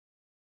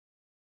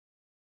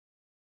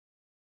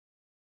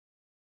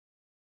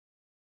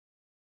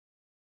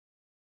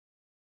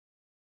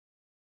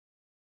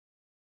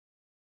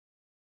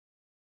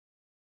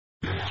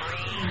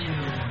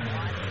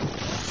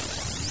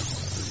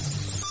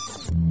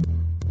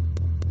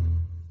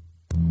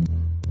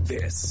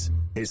This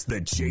is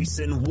the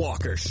Jason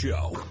Walker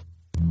Show.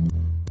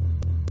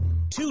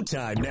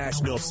 Two-time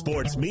National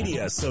Sports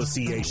Media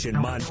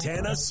Association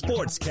Montana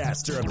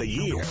Sportscaster of the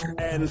Year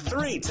and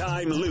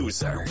three-time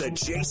loser, the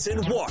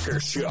Jason Walker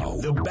Show.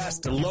 The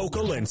best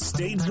local and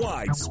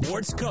statewide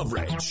sports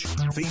coverage,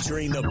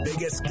 featuring the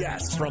biggest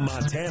guests from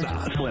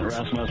Montana. Flint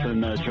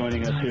Rasmussen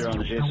joining us here on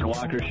the Jason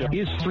Walker Show.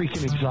 He's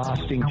freaking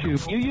exhausting, too.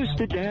 You used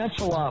to dance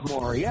a lot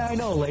more. Yeah, I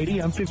know, lady.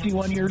 I'm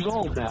 51 years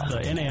old now.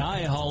 The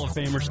NAI Hall of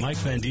Famer Mike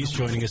Van Diest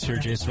joining us here,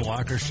 Jason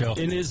Walker Show.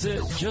 And is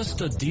it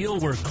just a deal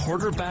where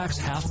quarterbacks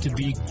have to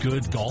be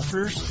good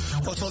golfers?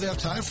 Well, that's all they have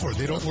time for.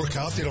 They don't work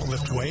out. They don't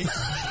lift weights.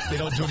 They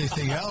don't do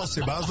anything else.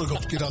 They might as well go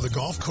get on the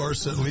golf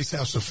course and at least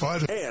have some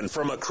fun. And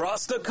from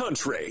across the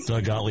country,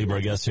 Doug Gottlieb, our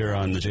guest here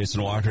on the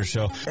Jason Walker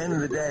Show. End of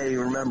the day,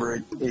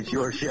 remember, it's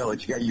your show.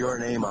 It's got your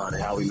name on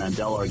it. Howie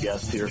Mandel, our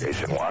guest here.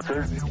 Jason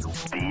Walker,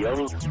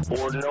 deal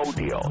or no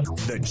deal?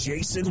 The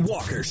Jason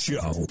Walker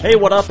Show. Hey,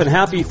 what up, and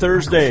happy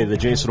Thursday, the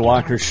Jason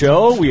Walker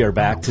Show. We are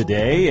back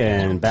today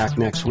and back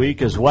next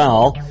week as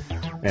well,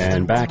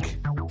 and back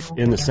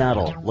in the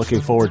saddle.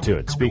 Looking forward to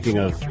it. Speaking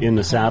of in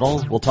the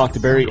saddle, we'll talk to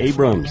Barry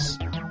Abrams.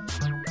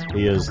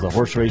 He is the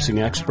horse racing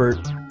expert.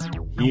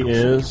 He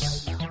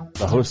is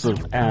the host of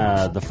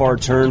the Far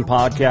Turn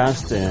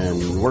podcast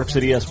and works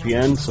at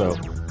ESPN, so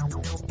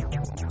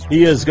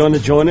he is going to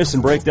join us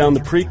and break down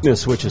the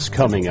Preakness, which is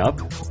coming up.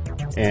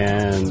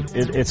 And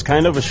it's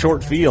kind of a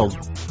short field.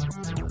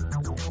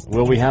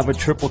 Will we have a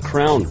triple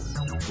crown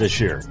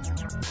this year?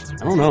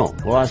 I don't know.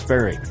 We'll ask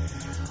Barry.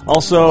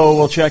 Also,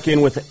 we'll check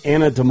in with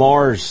Anna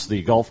DeMars,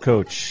 the golf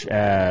coach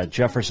at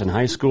Jefferson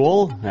High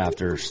School,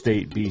 after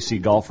State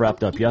BC Golf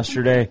wrapped up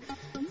yesterday.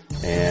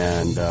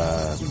 And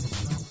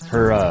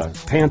her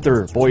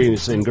Panther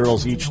boys and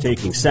girls each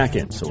taking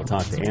second. So we'll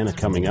talk to Anna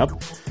coming up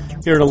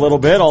here in a little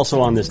bit.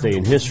 Also on this day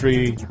in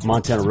history,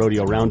 Montana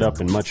Rodeo Roundup,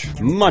 and much,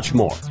 much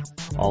more,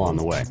 all on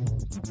the way.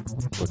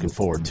 Looking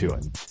forward to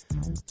it.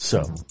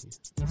 So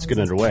let's get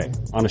underway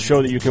on a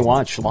show that you can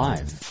watch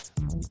live,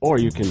 or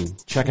you can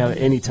check out at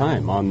any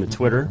time on the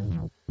Twitter,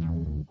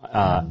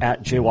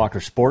 at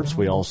JWalker Sports.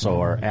 We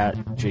also are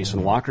at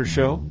Jason Walker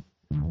Show.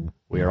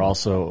 We are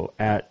also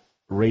at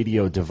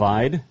Radio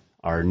Divide,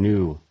 our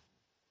new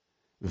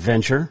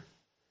venture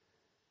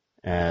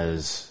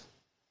as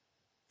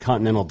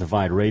Continental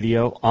Divide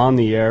Radio, on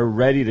the air,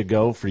 ready to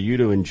go for you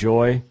to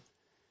enjoy.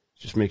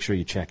 Just make sure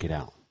you check it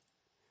out.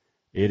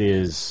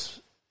 It's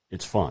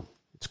fun.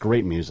 It's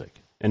great music.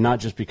 And not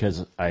just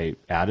because I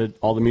added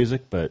all the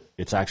music, but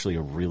it's actually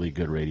a really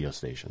good radio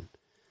station.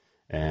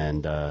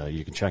 And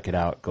you can check it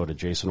out. Go to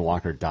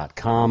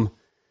jasonwalker.com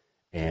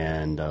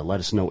and let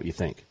us know what you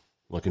think.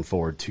 Looking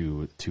forward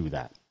to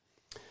that.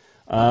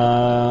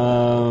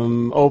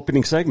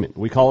 Opening segment.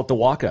 We call it the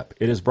Walk-Up.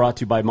 It is brought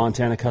to you by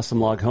Montana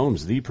Custom Log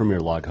Homes, the premier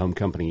log home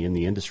company in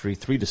the industry.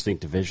 3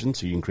 distinct divisions,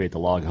 so you can create the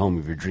log home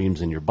of your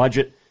dreams and your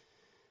budget.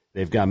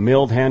 They've got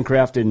milled,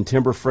 handcrafted, and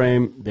timber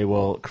frame. They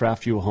will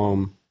craft you a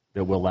home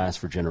that will last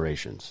for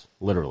generations,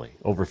 literally.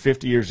 Over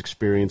 50 years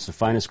experience, the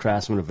finest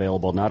craftsmen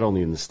available not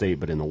only in the state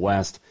but in the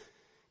West.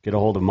 Get a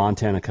hold of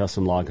Montana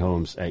Custom Log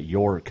Homes at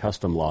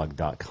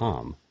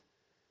yourcustomlog.com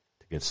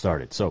to get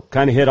started. So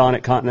kind of hit on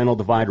it, Continental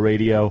Divide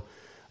Radio.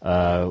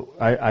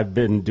 I've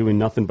been doing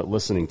nothing but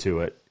listening to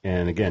it.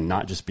 And again,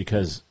 not just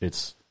because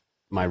it's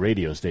my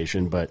radio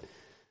station, but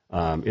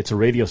it's a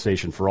radio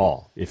station for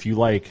all. If you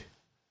like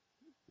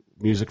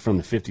music from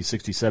the 50s,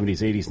 60s,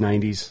 70s, 80s,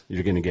 90s,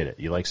 you're going to get it.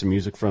 You like some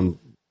music from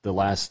the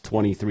last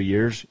 23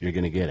 years, you're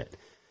going to get it.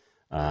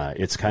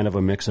 It's kind of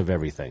a mix of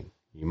everything.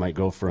 You might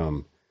go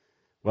from,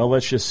 well,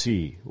 let's just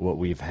see what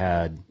we've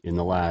had in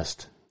the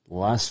last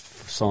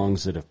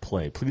songs that have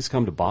played. Please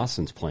Come to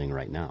Boston's playing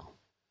right now.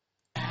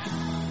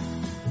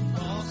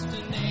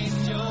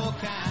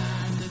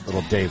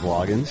 Little Dave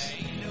Loggins.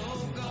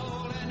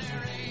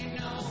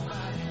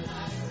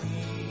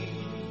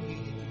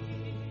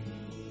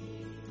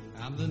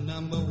 I'm the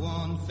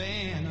 #1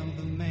 fan of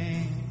the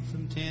man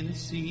from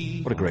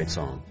Tennessee. What a great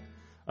song.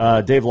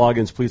 Dave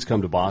Loggins' Please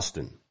Come to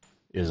Boston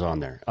is on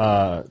there.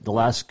 The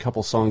last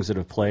couple songs that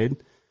have played,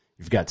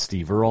 you've got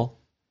Steve Earle,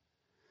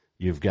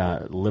 you've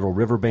got Little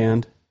River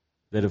Band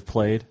that have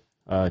played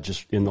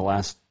just in the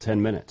last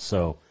 10 minutes.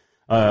 So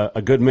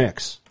a good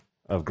mix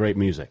of great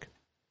music.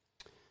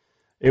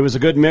 It was a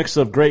good mix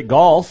of great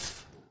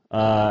golf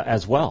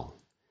as well.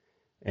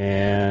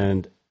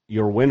 And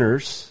your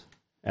winners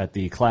at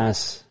the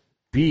Class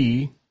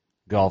B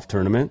golf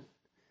tournament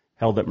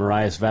held at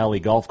Marias Valley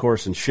Golf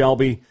Course in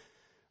Shelby,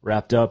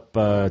 wrapped up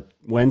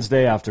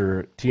Wednesday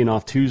after teeing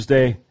off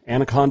Tuesday.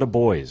 Anaconda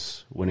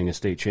boys winning a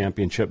state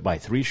championship by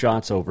 3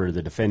 shots over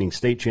the defending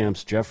state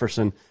champs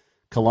Jefferson.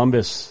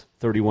 Columbus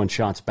 31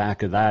 shots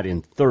back of that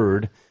in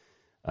third.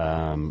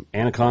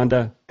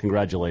 Anaconda,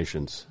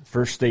 congratulations.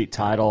 First state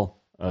title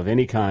of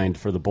any kind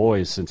for the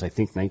boys since, I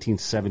think,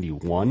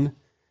 1971.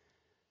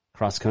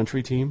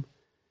 Cross-country team.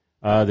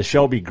 The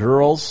Shelby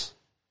girls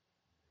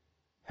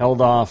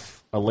held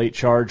off a late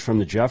charge from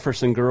the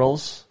Jefferson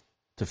girls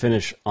to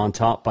finish on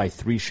top by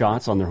 3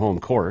 shots on their home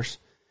course.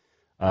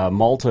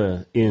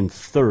 Malta in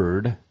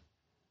third,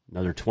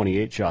 another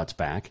 28 shots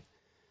back.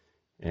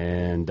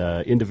 And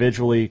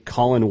individually,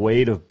 Colin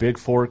Wade of Big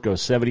Fork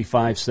goes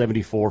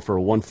 75-74 for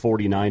a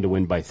 149 to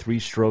win by 3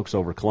 strokes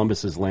over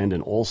Columbus's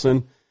Landon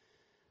Olson.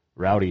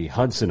 Rowdy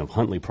Hudson of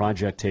Huntley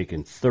Project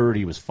taking third.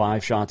 He was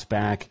 5 shots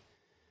back.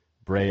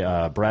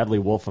 Bradley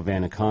Wolf of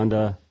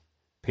Anaconda.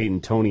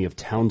 Peyton Toney of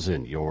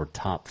Townsend, your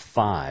top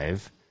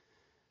 5.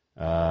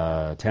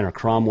 Tanner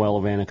Cromwell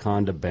of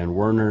Anaconda. Ben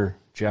Werner,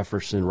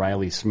 Jefferson,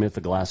 Riley Smith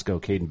of Glasgow,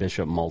 Caden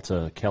Bishop,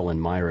 Malta, Kellen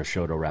Myra,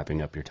 Shoto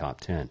wrapping up your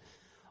top 10.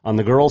 On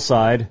the girls'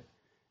 side,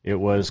 it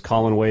was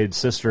Colin Wade's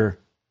sister,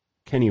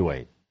 Kenny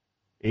Wade.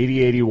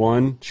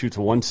 80-81, shoots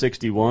a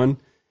 161,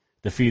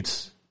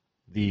 defeats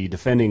the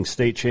defending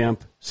state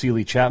champ,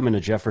 Seeley Chapman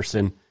of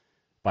Jefferson,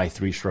 by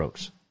 3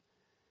 strokes.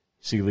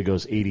 Seeley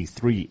goes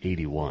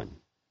 83-81.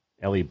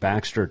 Ellie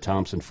Baxter,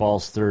 Thompson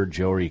Falls, 3rd.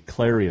 Jory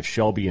Clary of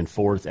Shelby in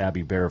 4th.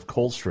 Abby Bear of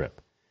Coldstrip,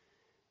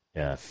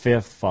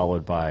 5th,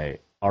 followed by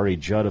Ari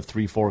Judd of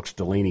Three Forks,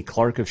 Delaney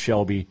Clark of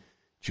Shelby,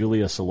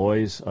 Julia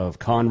Salois of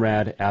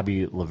Conrad,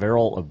 Abby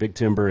Laverell of Big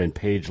Timber, and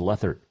Paige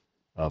Lethert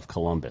of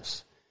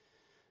Columbus.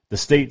 The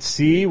State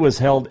C was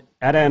held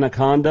at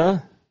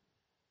Anaconda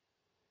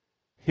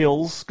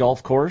Hills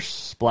Golf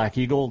Course, Black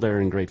Eagle there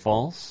in Great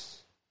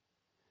Falls.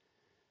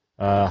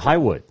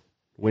 Highwood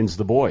wins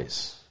the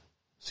boys.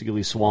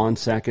 Sealy Swan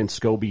 2nd,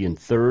 Scobie in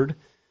 3rd.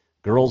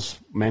 Girls,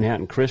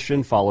 Manhattan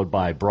Christian, followed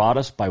by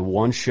Broadus by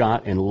 1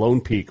 shot and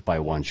Lone Peak by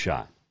 1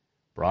 shot.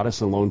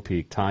 Broadus and Lone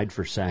Peak tied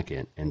for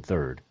 2nd and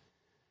 3rd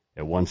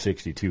at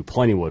 162.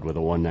 Plentywood with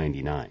a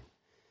 199.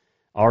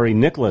 Ari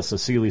Nicholas of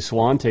Sealy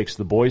Swan takes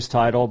the boys'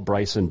 title.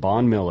 Bryson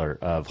Bondmiller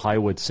of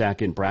Highwood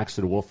 2nd.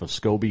 Braxton Wolf of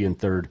Scobie in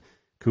 3rd.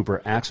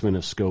 Cooper Axman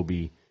of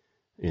Scobie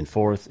in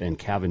 4th. And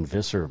Kevin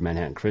Visser of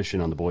Manhattan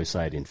Christian on the boys'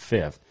 side in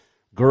 5th.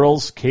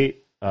 Girls,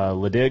 Kate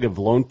Ledig of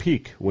Lone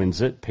Peak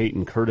wins it.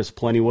 Peyton Curtis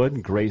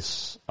Plentywood.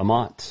 Grace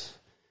Amat,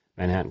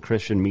 Manhattan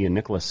Christian. Mia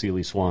Nicholas,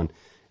 Sealy Swan.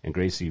 And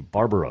Gracie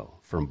Barbaro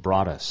from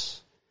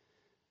Broadus.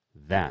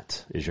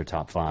 That is your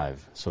top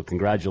 5. So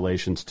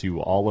congratulations to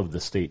all of the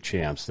state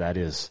champs.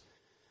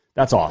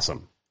 That's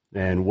awesome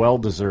and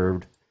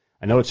well-deserved.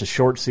 I know it's a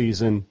short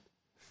season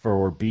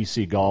for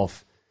BC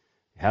golf.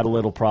 Had a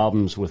little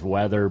problems with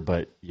weather,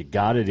 but you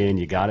got it in,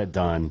 you got it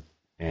done,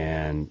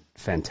 and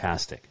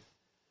fantastic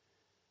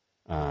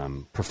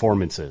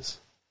performances.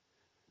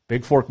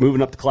 Big Fork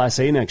moving up to Class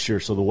A next year,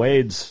 so the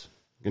Wades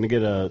going to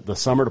get the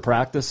summer to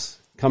practice,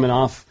 coming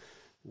off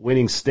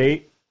winning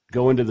state,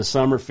 go into the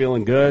summer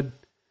feeling good,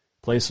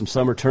 play some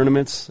summer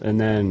tournaments, and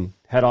then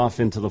head off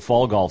into the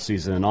fall golf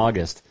season in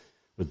August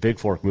with Big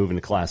Fork moving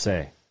to Class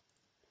A.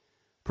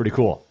 Pretty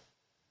cool.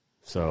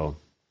 So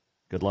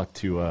good luck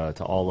to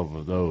all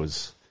of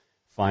those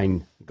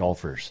fine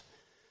golfers.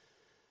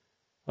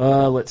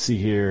 Let's see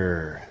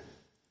here.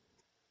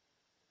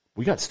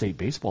 We got state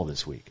baseball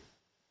this week.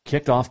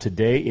 Kicked off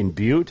today in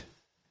Butte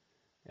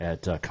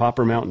at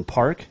Copper Mountain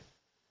Park.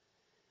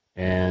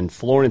 And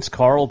Florence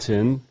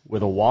Carlton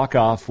with a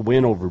walk-off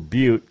win over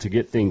Butte to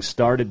get things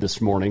started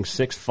this morning,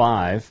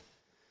 6-5.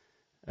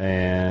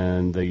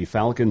 And the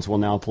Falcons will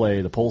now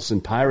play the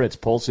Polson Pirates.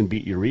 Polson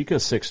beat Eureka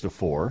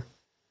 6-4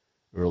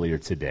 earlier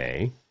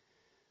today.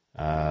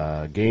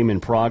 Game in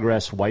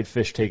progress,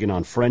 Whitefish taking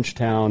on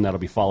Frenchtown. That'll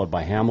be followed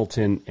by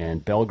Hamilton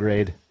and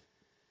Belgrade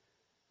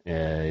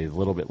a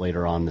little bit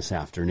later on this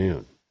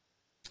afternoon.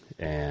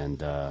 And,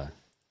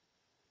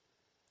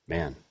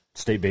 man,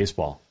 state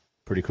baseball,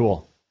 pretty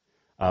cool.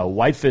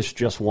 Whitefish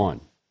just won.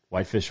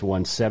 Whitefish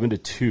won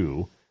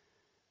 7-2.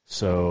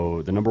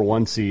 So the number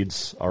 1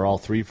 seeds are all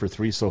 3 for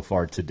 3 so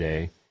far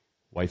today.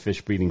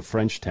 Whitefish beating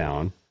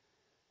Frenchtown.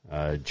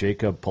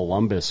 Jacob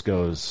Columbus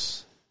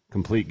goes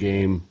complete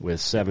game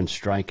with 7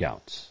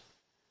 strikeouts.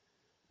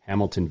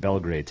 Hamilton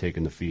Belgrade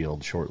taking the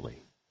field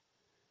shortly.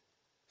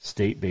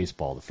 State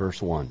baseball, the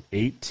first one.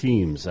 8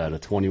 teams out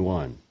of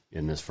 21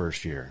 in this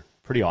first year.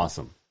 Pretty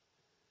awesome.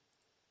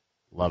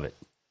 Love it.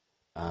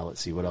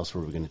 Let's see, what else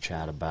were we going to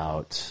chat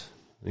about?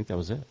 I think that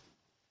was it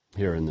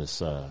here in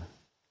this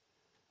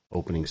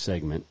opening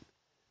segment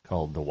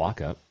called The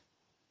Walk-Up,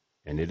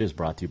 and it is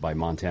brought to you by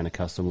Montana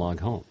Custom Log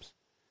Homes.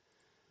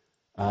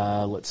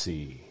 Let's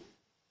see.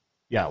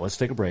 Yeah, let's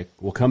take a break.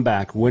 We'll come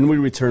back. When we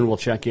return, we'll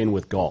check in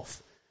with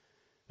golf.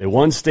 They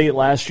won state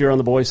last year on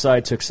the boys'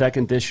 side, took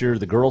second this year.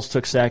 The girls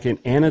took second.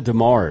 Anna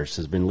DeMars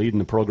has been leading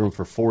the program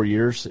for 4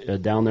 years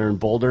down there in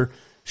Boulder.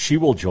 She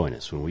will join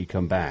us when we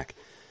come back.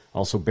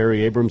 Also,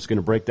 Barry Abrams is going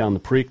to break down the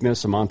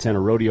Preakness, a Montana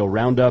Rodeo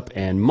Roundup,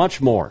 and much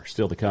more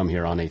still to come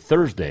here on a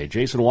Thursday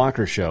Jason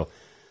Walker Show.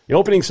 The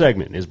opening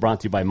segment is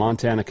brought to you by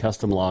Montana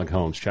Custom Log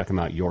Homes. Check them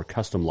out,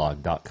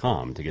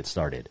 yourcustomlog.com, to get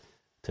started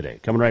today.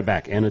 Coming right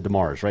back, Anna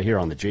DeMars, right here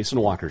on the Jason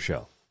Walker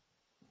Show.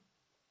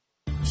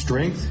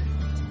 Strength,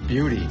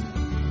 beauty,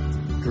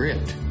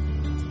 grit,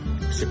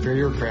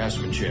 superior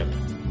craftsmanship.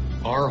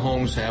 Our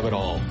homes have it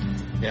all.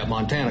 At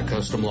Montana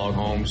Custom Log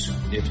Homes,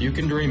 if you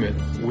can dream it,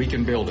 we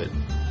can build it.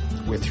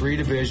 With 3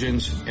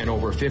 divisions and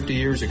over 50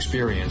 years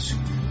experience,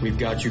 we've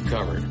got you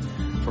covered.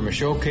 From a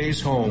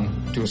showcase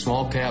home to a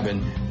small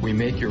cabin, we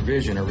make your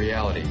vision a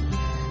reality.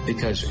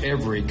 because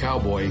every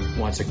cowboy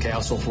wants a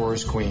castle for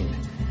his queen.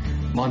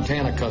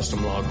 Montana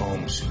Custom Log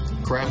Homes,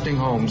 crafting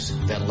homes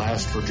that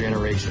last for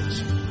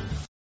generations.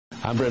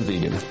 I'm Brent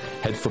Vegan,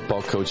 head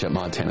football coach at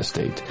Montana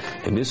State.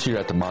 And this year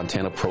at the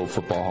Montana Pro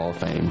Football Hall of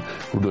Fame,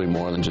 we're doing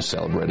more than just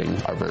celebrating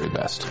our very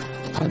best.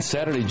 On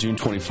Saturday, June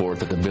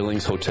 24th at the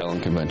Billings Hotel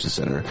and Convention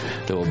Center,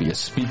 there will be a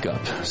Speak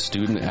Up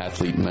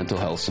Student-Athlete Mental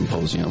Health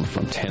Symposium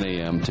from 10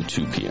 a.m. to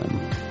 2 p.m.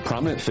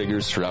 Prominent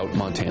figures throughout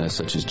Montana,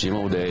 such as Jim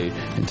O'Day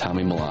and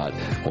Tommy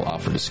Millott, will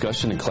offer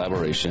discussion and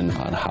collaboration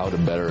on how to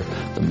better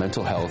the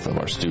mental health of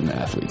our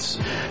student-athletes.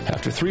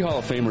 After 3 Hall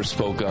of Famers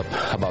spoke up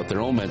about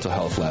their own mental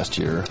health last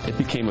year, it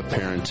became apparent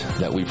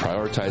that we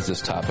prioritize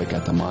this topic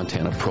at the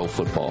Montana Pro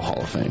Football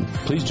Hall of Fame.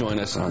 Please join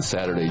us on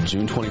Saturday,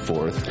 June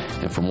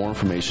 24th, and for more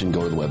information,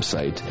 go to the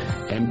website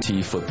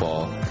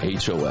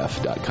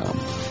mtfootballhof.com.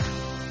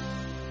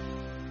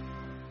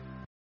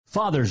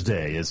 Father's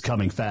Day is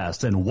coming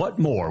fast, and what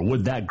more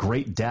would that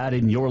great dad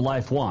in your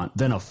life want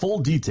than a full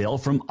detail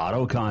from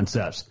Auto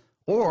Concepts?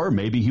 Or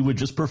maybe he would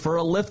just prefer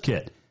a lift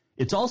kit.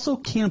 It's also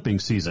camping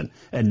season,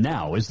 and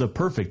now is the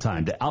perfect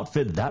time to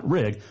outfit that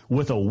rig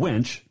with a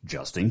winch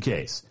just in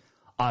case.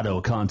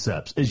 Auto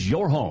Concepts is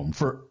your home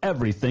for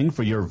everything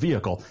for your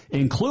vehicle,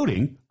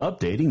 including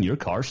updating your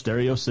car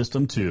stereo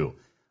system too.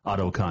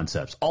 Auto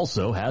Concepts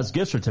also has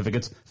gift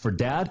certificates for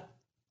dad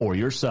or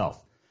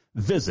yourself.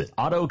 Visit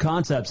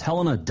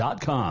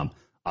AutoConceptsHelena.com.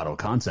 Auto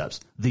Concepts,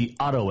 the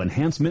auto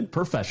enhancement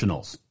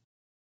professionals.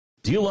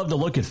 Do you love to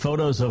look at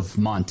photos of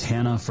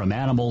Montana, from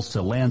animals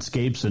to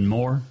landscapes and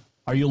more?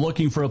 Are you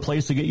looking for a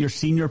place to get your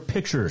senior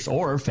pictures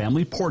or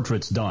family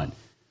portraits done?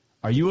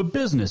 Are you a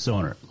business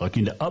owner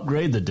looking to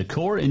upgrade the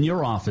decor in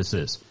your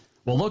offices?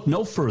 Well, look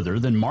no further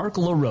than Mark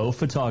LaRoe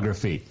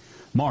Photography.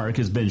 Mark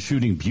has been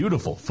shooting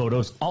beautiful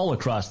photos all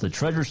across the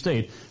Treasure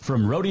State,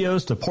 from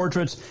rodeos to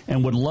portraits,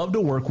 and would love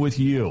to work with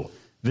you.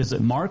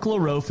 Visit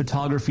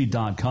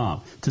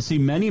marklaroephotography.com to see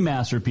many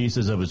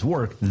masterpieces of his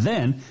work,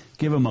 then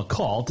give him a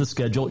call to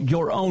schedule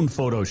your own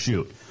photo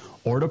shoot.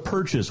 Or to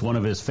purchase one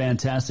of his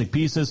fantastic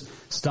pieces,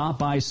 stop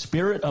by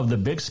Spirit of the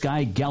Big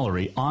Sky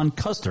Gallery on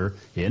Custer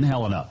in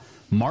Helena.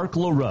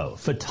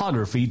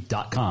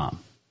 marklaroephotography.com.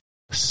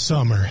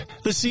 Summer,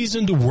 the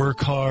season to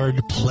work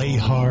hard, play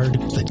hard.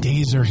 The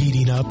days are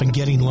heating up and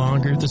getting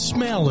longer. The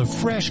smell of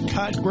fresh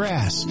cut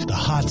grass, the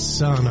hot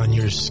sun on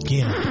your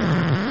skin.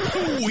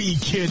 Who we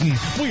kidding?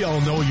 We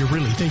all know you're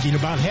really thinking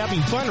about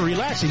having fun and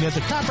relaxing at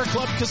the Copper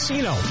Club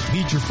Casino.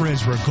 Meet your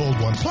friends for a cold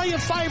one. Play a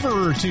 $5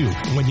 or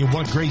 $2. When you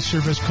want great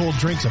service, cold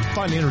drinks, and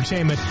fun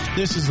entertainment,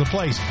 this is the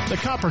place. The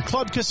Copper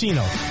Club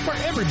Casino, where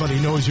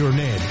everybody knows your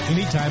name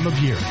any time of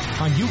year.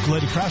 On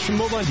Euclid across from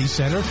Molendi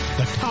Center,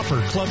 the Copper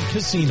Club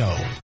Casino.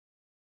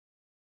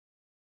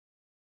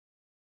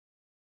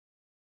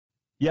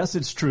 Yes,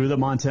 it's true that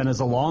Montana is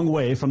a long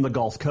way from the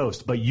Gulf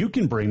Coast, but you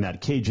can bring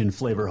that Cajun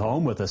flavor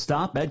home with a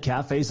stop at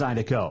Cafe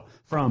Zydeco.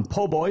 From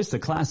po' boys to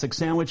classic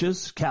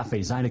sandwiches, Cafe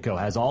Zydeco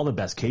has all the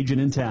best Cajun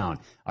in town.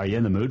 Are you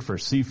in the mood for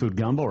seafood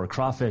gumbo or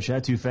crawfish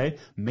etouffee?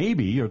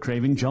 Maybe you're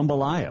craving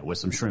jambalaya with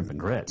some shrimp and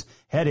grits.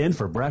 Head in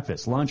for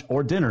breakfast, lunch,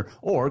 or dinner,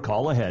 or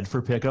call ahead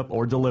for pickup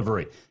or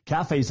delivery.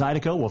 Cafe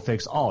Zydeco will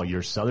fix all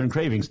your southern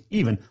cravings,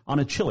 even on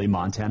a chilly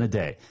Montana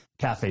day.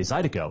 Cafe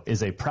Zydeco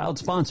is a proud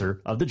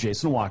sponsor of The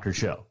Jason Walker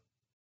Show.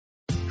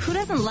 Who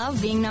doesn't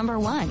love being number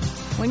one?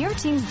 When your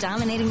team's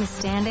dominating the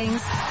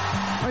standings,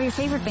 or your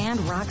favorite band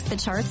rocks the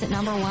charts at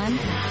number one,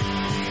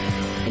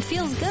 it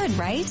feels good,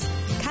 right?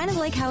 Kind of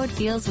like how it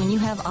feels when you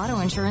have auto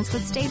insurance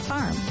with State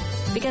Farm.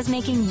 Because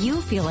making you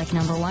feel like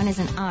number one is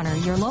an honor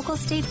your local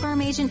State Farm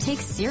agent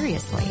takes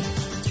seriously.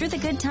 Through the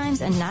good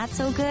times and not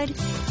so good,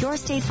 your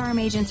State Farm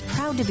agent's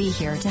proud to be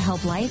here to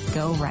help life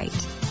go right.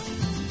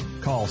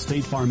 Call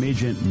State Farm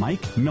agent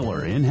Mike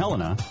Miller in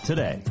Helena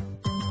today.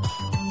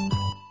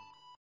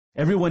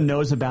 Everyone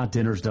knows about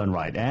Dinners Done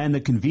Right and the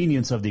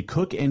convenience of the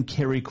cook and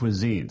carry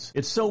cuisines.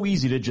 It's so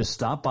easy to just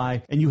stop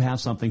by and you have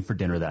something for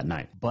dinner that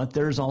night. But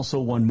there's also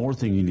one more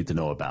thing you need to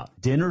know about.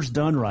 Dinners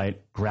Done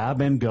Right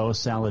Grab and Go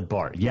Salad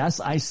Bar.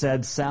 Yes, I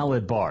said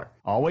salad bar.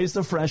 Always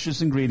the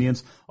freshest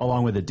ingredients,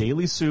 along with a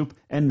daily soup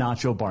and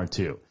nacho bar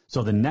too.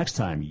 So the next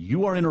time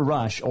you are in a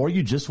rush or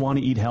you just want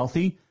to eat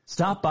healthy,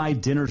 stop by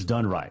Dinners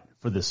Done Right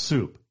for the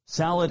soup,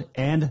 salad,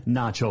 and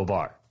nacho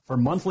bar. For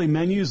monthly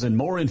menus and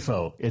more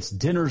info, it's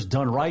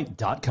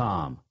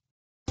dinnersdoneright.com.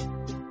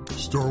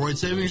 Store-wide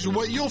savings are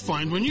what you'll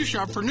find when you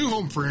shop for new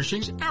home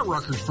furnishings at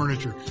Rucker's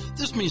Furniture.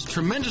 This means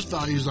tremendous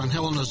values on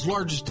Helena's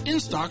largest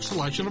in-stock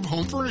selection of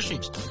home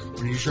furnishings.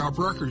 When you shop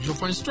Rucker's, you'll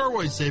find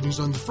store-wide savings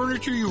on the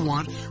furniture you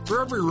want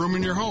for every room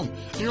in your home.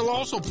 And you'll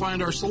also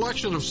find our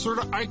selection of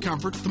Serta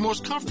iComfort, the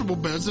most comfortable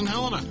beds in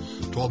Helena.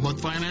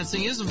 12-month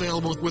financing is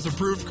available with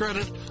approved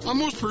credit on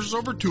most purchases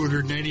over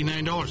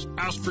 $299.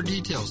 Ask for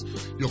details.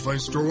 You'll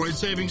find store-wide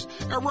savings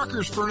at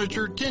Rucker's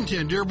Furniture,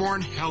 1010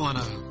 Dearborn,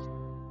 Helena.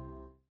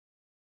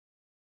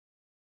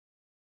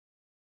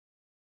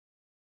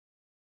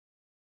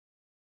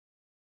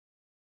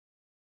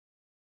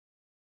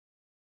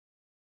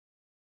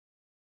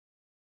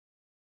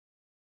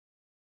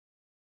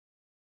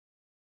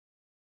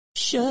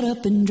 Shut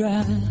up and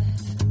drive.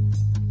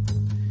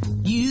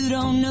 You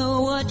don't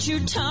know what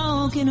you're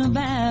talking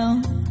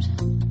about.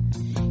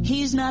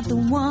 He's not the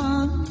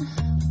one.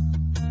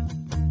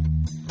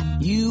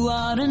 You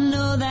ought to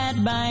know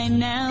that by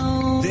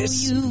now.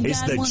 This is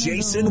the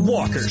Jason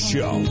Walker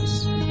Show.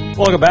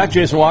 Welcome back,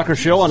 Jason Walker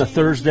Show on a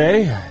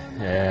Thursday.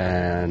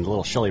 And a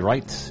little Shelley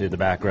Wright in the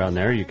background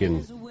there. You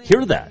can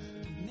hear that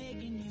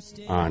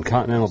on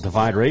Continental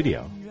Divide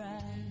Radio.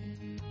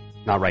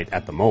 Not right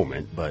at the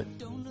moment, but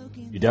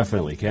you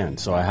definitely can.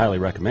 So I highly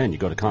recommend you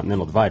go to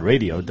Continental Divide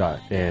Radio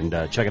and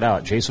check it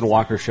out,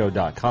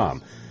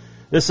 jasonwalkershow.com.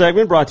 This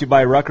segment brought to you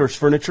by Rucker's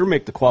Furniture.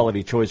 Make the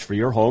quality choice for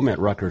your home at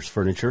Rucker's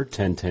Furniture,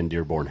 1010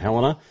 Dearborn,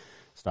 Helena.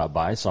 Stop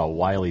by, saw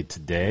Wiley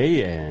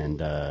today, and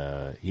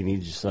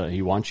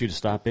he wants you to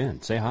stop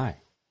in, say hi,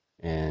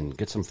 and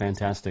get some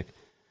fantastic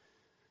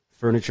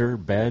furniture,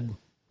 bed,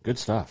 good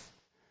stuff.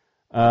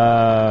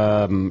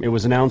 It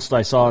was announced,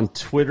 I saw on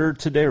Twitter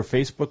today, or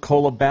Facebook,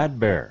 Cola Bad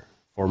Bear,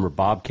 former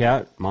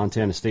Bobcat,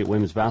 Montana State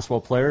women's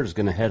basketball player, is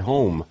going to head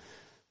home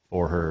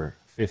for her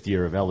 5th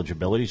year of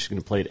eligibility. She's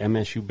going to play at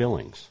MSU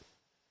Billings.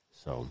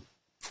 So,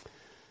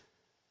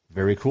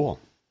 very cool.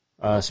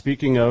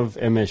 Speaking of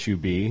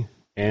MSUB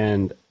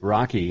and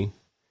Rocky,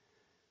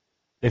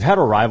 they've had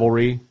a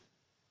rivalry.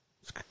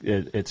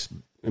 It's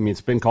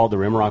been called the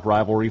Rimrock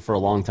rivalry for a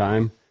long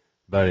time,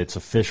 but it's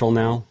official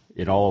now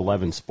in all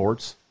 11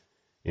 sports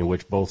in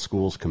which both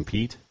schools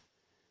compete.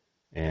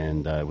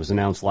 And it was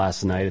announced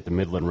last night at the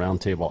Midland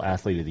Roundtable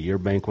Athlete of the Year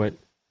banquet,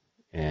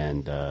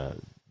 and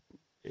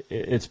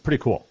it's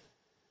pretty cool.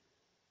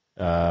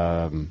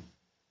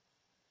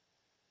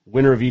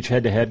 Winner of each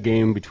head-to-head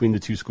game between the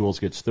two schools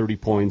gets 30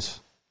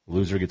 points.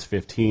 Loser gets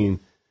 15.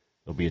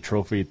 There'll be a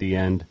trophy at the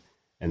end,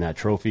 and that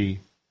trophy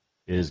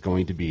is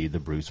going to be the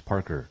Bruce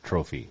Parker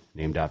Trophy,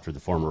 named after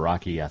the former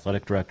Rocky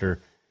athletic director,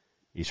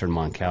 Eastern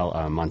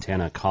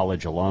Montana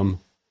College alum.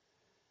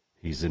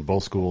 He's in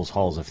both schools'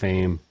 halls of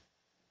fame,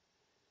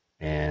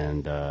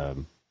 and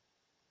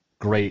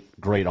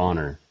great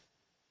honor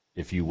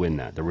if you win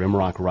that. The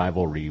Rimrock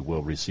rivalry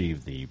will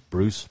receive the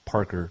Bruce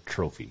Parker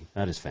Trophy.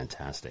 That is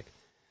fantastic.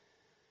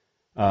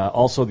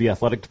 Also, the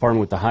athletic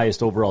department with the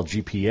highest overall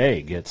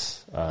GPA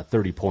gets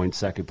 30 points.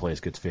 Second place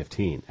gets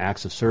 15.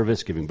 Acts of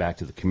service, giving back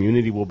to the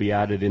community, will be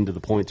added into the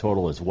point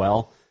total as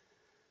well.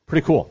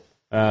 Pretty cool.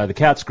 The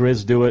Cats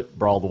Grizz do it.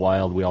 Brawl the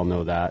Wild, we all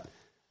know that.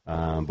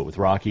 But with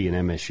Rocky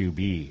and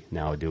MSUB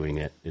now doing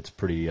it, it's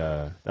pretty,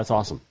 that's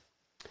awesome.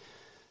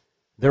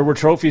 There were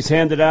trophies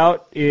handed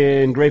out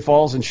in Great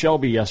Falls and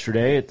Shelby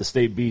yesterday at the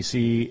State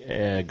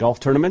BC golf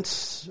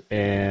tournaments.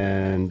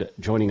 And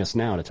joining us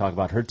now to talk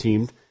about her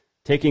team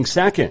taking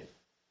second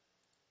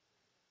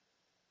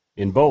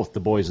in both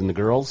the boys and the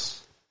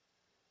girls,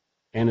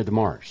 Anna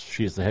DeMars.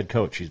 She is the head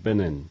coach. She's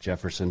been in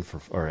Jefferson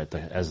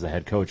as the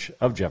head coach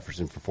of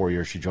Jefferson for 4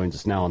 years. She joins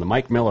us now on the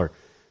Mike Miller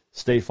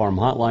State Farm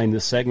Hotline.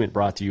 This segment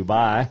brought to you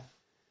by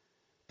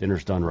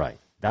Dinner's Done Right.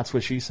 That's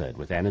what she said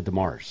with Anna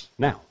DeMars.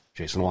 Now,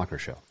 Jason Walker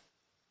Show.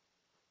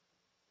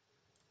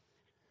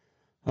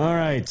 All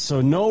right,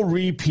 so no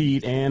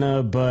repeat,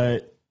 Anna,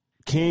 but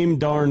came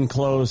darn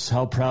close.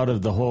 How proud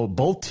of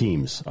both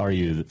teams are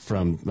you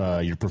from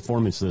your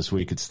performance this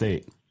week at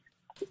State?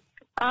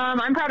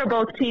 I'm proud of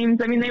both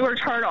teams. I mean, they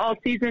worked hard all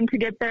season to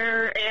get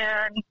there,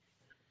 and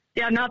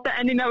yeah, not the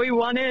ending that we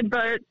wanted,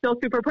 but still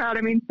super proud.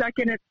 I mean,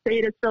 second at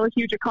State is still a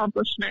huge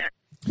accomplishment.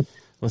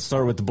 Let's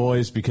start with the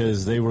boys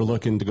because they were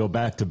looking to go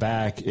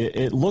back-to-back.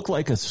 It looked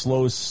like a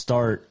slow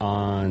start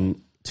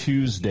on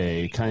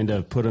Tuesday, kind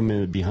of put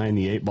them behind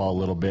the eight ball a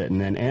little bit, and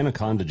then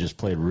Anaconda just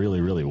played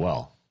really, really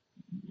well.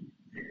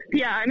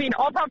 Yeah, I mean,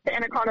 all props to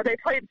Anaconda. They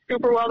played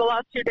super well the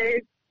last 2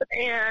 days,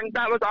 and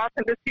that was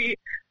awesome to see.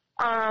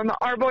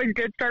 Our boys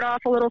did start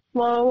off a little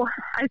slow.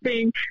 I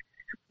think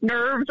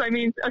nerves. I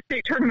mean, a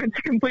state tournament's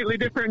a completely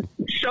different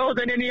show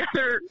than any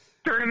other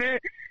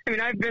tournament. I mean,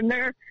 I've been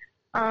there.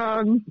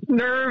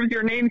 Nerves,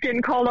 your name's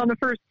getting called on the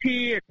first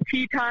tee. It's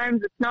tee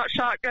times. It's not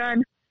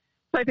shotgun.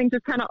 So I think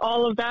just kind of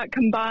all of that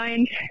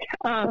combined.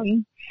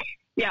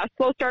 Yeah,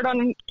 slow start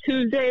on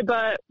Tuesday,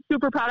 but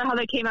super proud of how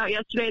they came out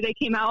yesterday. They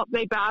came out,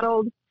 they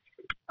battled,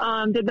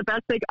 did the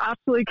best they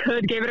absolutely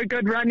could, gave it a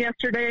good run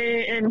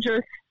yesterday, and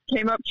just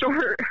came up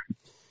short.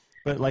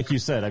 But like you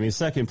said, I mean,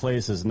 second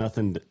place is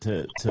nothing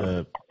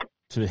to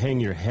hang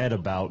your head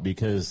about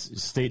because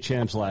state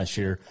champs last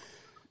year,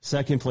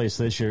 second place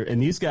this year, and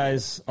these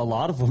guys, a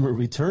lot of them are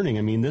returning.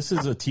 I mean, this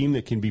is a team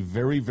that can be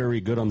very, very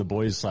good on the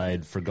boys'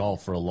 side for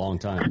golf for a long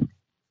time.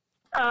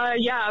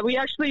 Yeah, we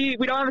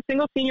don't have a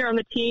single senior on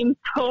the team,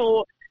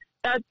 so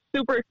that's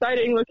super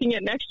exciting looking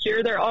at next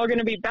year. They're all going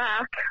to be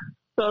back.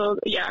 So,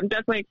 yeah, I'm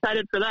definitely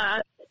excited for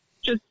that.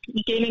 Just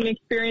gaining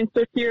experience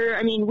this year.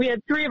 I mean, we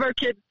had 3 of our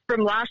kids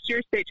from last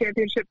year's state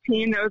championship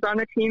team that was on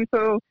the team,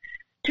 so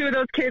 2 of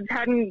those kids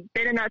hadn't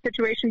been in that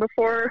situation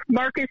before.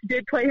 Marcus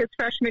did play his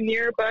freshman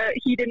year, but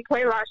he didn't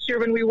play last year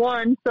when we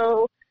won.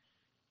 So,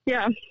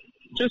 yeah,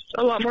 just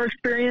a lot more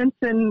experience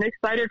and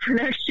excited for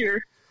next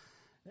year.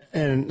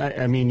 And,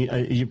 I mean,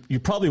 you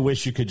probably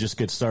wish you could just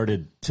get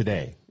started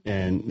today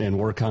and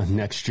work on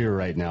next year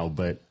right now.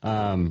 But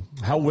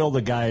how will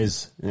the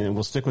guys, and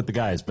we'll stick with the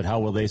guys, but how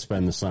will they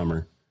spend the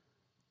summer?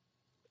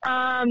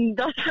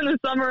 They'll spend the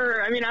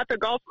summer, at the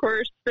golf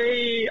course.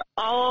 They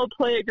all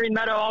play at Green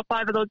Meadow, all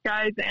 5 of those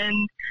guys,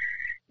 and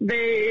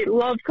they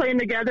love playing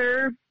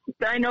together.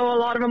 I know a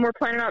lot of them were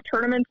planning out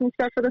tournaments and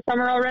stuff for the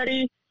summer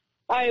already.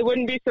 I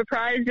wouldn't be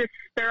surprised if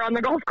they're on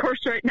the golf course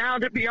right now,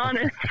 to be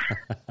honest.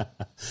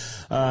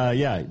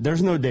 Yeah,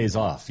 there's no days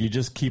off. You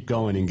just keep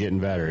going and getting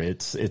better.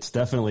 It's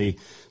definitely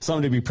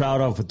something to be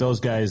proud of with those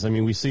guys.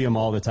 We see them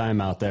all the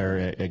time out there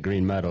at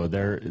Green Meadow.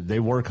 They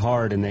work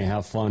hard and they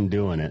have fun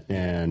doing it,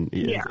 and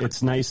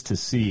it's nice to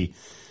see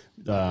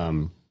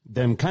them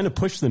kind of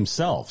push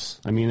themselves.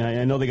 I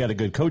know they got a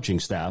good coaching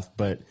staff,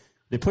 but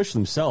they push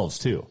themselves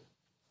too.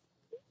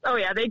 Oh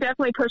yeah, they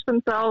definitely push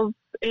themselves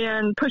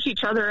and push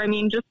each other.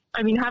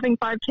 Having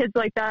 5 kids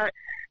like that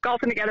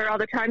golfing together all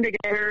the time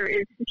together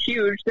is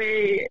huge.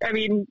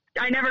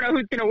 I never know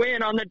who's going to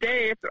win on the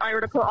day if I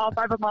were to put all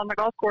 5 of them on the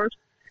golf course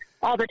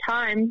all the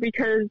time,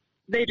 because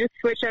they just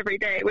switch every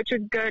day, which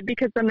is good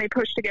because then they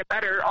push to get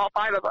better, all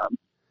 5 of them.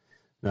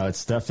 No,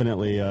 it's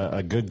definitely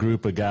a good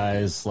group of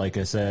guys, like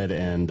I said,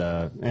 and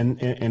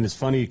it's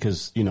funny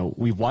because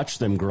we've watched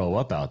them grow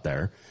up out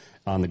there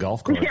on the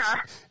golf course,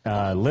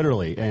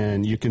 literally,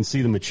 and you can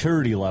see the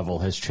maturity level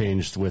has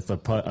changed with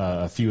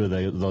a few of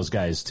those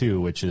guys too,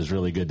 which is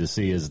really good to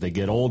see. As they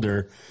get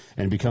older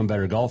and become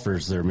better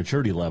golfers, their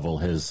maturity level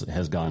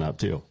has gone up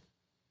too.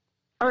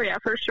 Oh yeah,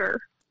 for sure.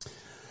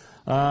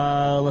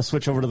 Let's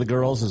switch over to the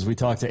girls as we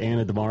talk to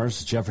Anna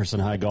DeMars, Jefferson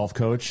High golf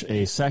coach.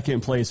 A second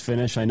place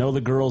finish. I know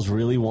the girls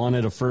really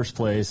wanted a first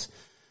place,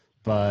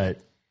 but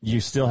you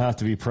still have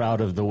to be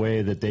proud of the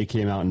way that they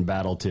came out and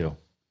battled too.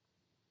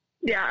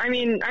 Yeah,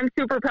 I'm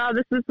super proud.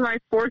 This is my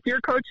 4th year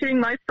coaching.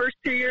 My first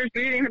 2 years,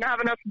 we didn't even have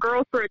enough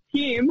girls for a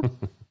team.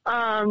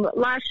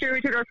 Last year,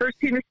 we took our first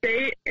team to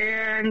state,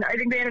 and I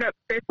think they ended up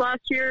 5th last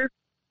year.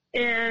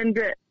 And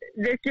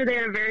this year, they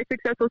had a very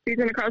successful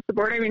season across the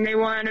board. They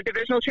won a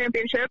divisional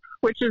championship,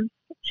 which is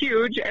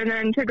huge. And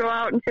then to go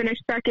out and finish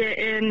second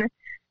in it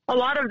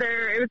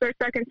was their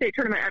second state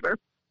tournament ever.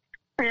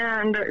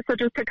 And so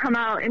just to come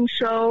out and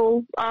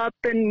show up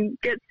and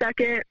get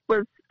second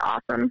was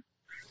awesome.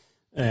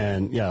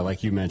 And, yeah,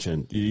 like you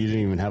mentioned, you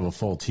didn't even have a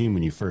full team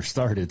when you first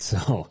started.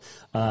 So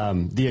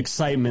the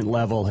excitement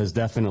level has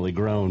definitely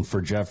grown for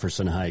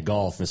Jefferson High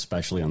golf,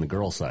 especially on the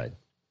girls' side.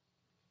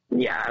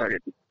 Yeah,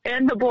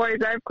 and the boys.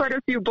 I have quite a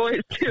few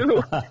boys,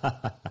 too.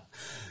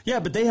 Yeah,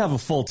 but they have a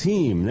full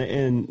team.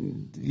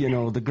 And,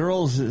 the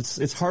girls,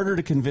 it's harder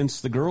to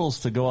convince the girls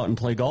to go out and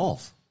play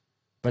golf.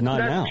 But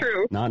not now. That's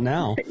true. Not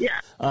now. Yeah.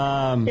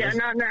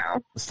 Not now.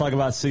 Let's talk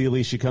about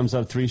Sealy. She comes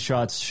up 3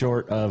 shots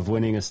short of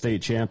winning a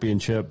state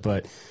championship,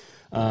 but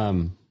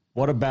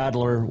what a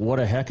battler, what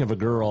a heck of a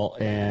girl,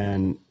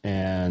 and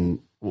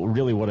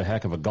really what a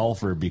heck of a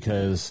golfer,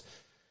 because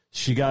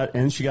she got a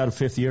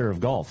 5th year of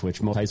golf, which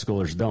most high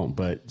schoolers don't.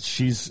 But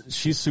she's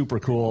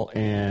super cool,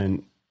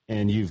 and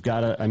you've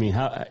got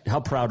to. How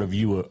proud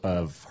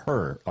of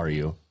her are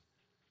you?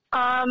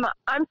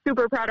 I'm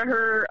super proud of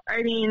her.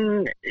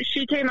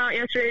 She came out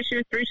yesterday. She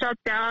was 3 shots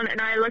down,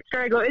 and I looked at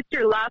her. I go, "It's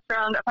your last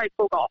round of high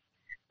school golf.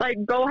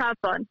 Go have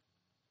fun.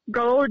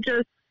 Go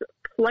just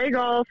play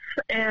golf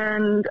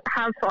and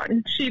have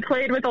fun." She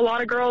played with a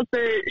lot of girls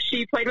that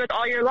she played with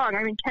all year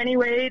long. Kenny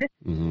Wade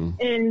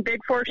in Big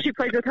Fork, she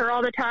plays with her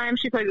all the time.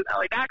 She plays with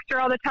Ellie Baxter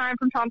all the time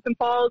from Thompson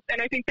Falls,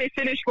 and I think they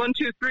finished 1,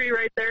 2, 3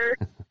 right there.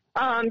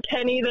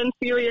 Kenny, then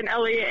Sealy, and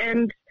Ellie,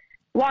 and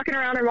walking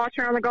around and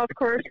watching her on the golf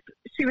course,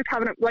 she was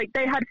having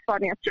they had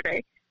fun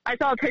yesterday. I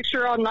saw a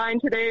picture online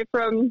today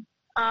from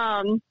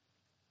the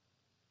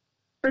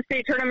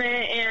state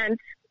tournament, and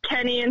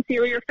Kenny and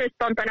Sealy are fist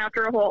bumping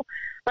after a hole.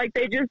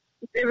 It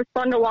was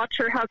fun to watch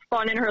her have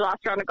fun in her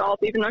last round of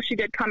golf, even though she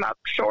did come up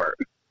short.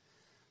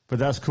 But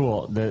that's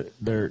cool.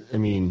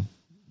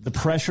 The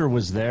pressure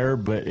was there,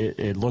 but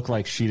it looked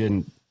like she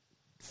didn't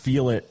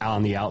feel it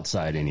on the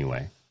outside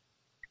anyway.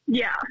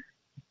 Yeah.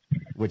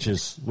 Which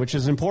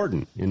is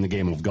important in the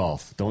game of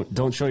golf.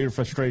 Don't show your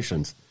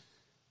frustrations.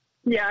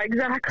 Yeah,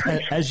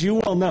 exactly. As you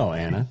well know,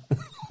 Anna.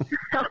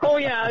 Oh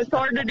yeah, it's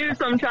hard to do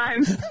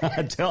sometimes.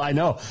 I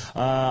know.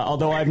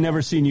 Although I've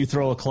never seen you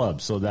throw a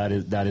club, so that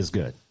is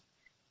good.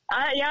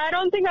 I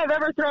don't think I've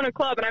ever thrown a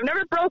club, and I've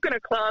never broken a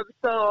club,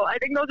 so I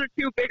think those are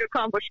 2 big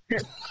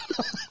accomplishments.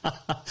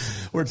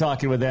 We're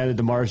talking with Anna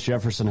DeMars,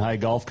 Jefferson High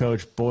golf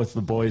coach. Both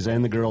the boys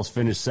and the girls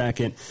finished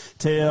second.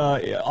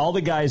 All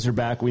the guys are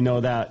back. We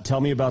know that. Tell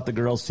me about the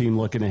girls team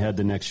looking ahead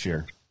to next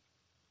year.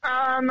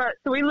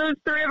 So we lose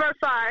 3 of our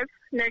 5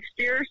 next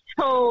year,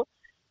 so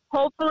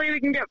hopefully we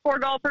can get 4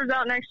 golfers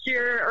out next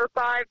year, or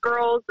 5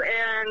 girls,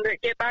 and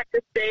get back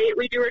to state.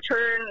 We do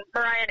return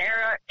Mariah and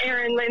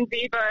Aaron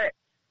Lindsay, but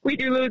we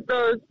do lose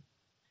those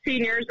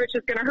seniors, which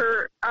is going to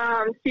hurt.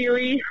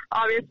 Sealy,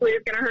 obviously,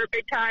 is going to hurt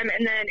big time.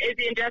 And then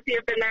Izzy and Jesse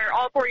have been there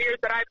all 4 years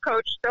that I've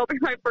coached. They'll be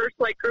my first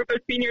group of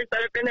seniors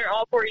that have been there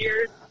all 4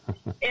 years.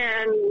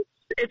 And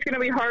it's going to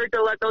be hard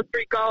to let those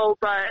 3 go.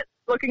 But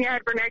looking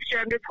ahead for next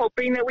year, I'm just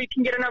hoping that we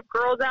can get enough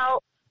girls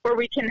out where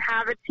we can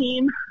have a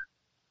team.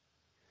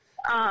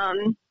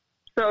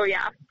 So,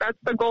 yeah, that's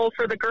the goal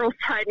for the girls'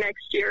 side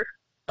next year.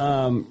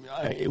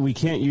 We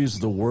can't use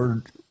the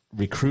word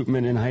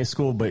recruitment in high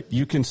school, but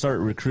you can start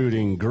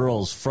recruiting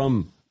girls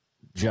from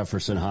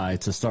Jefferson High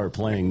to start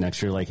playing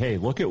next year. Like, hey,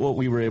 look at what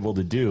we were able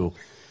to do.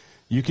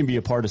 You can be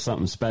a part of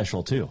something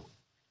special, too.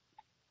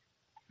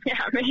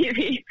 Yeah,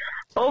 maybe.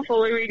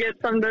 Hopefully we get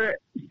some to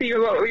see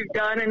what we've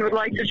done and would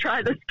like to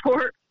try the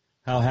sport.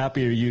 How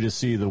happy are you to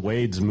see the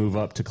Wades move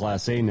up to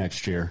Class A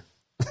next year?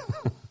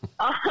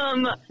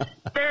 I'm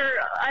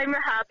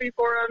happy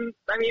for them.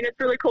 I mean, it's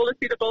really cool to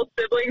see the both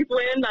siblings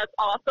win. That's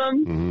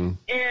awesome. Mm-hmm.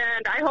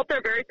 And I hope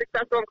they're very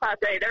successful in Class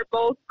A. They're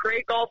both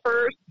great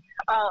golfers.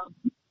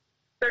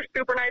 They're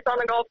super nice on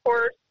the golf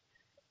course.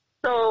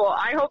 So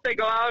I hope they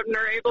go out and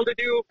are able to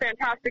do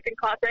fantastic in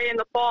Class A in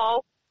the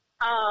fall.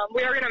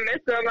 We are going to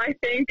miss them, I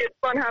think. It's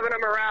fun having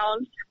them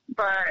around.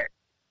 But,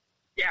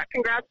 yeah,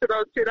 congrats to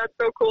those two. That's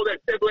so cool that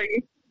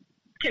siblings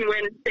can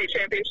win state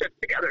championships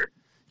together.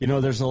 You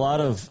know, there's a lot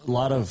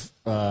of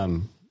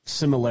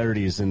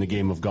similarities in the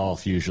game of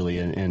golf usually,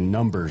 and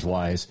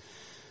numbers-wise.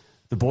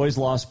 The boys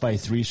lost by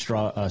 3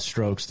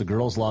 strokes. The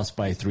girls lost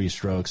by 3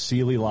 strokes.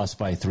 Sealy lost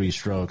by 3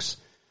 strokes.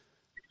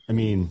 I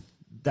mean,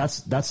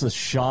 that's a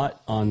shot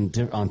on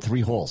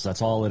 3 holes.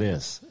 That's all it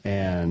is.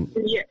 And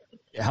yeah.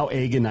 How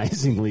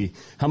agonizingly,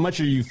 how much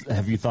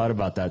have you thought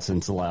about that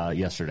since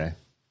yesterday?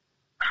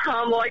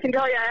 Well, I can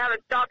tell you I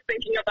haven't stopped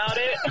thinking about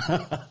it.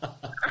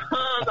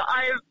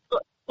 I've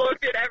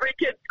looked at every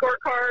kid's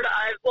scorecard.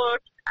 I've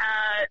looked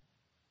at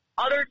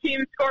other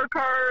teams'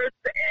 scorecards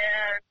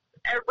and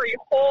every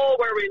hole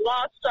where we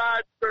lost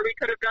shots, where we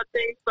could have done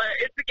things. But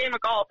it's a game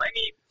of golf. I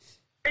mean,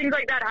 things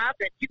like that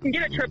happen. You can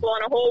get a triple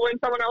on a hole when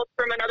someone else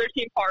from another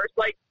team pars.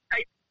 Like,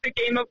 it's the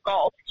game of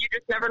golf. You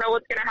just never know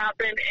what's going to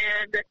happen.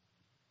 And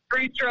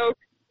 3 strokes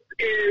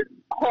is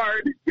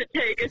hard to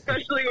take,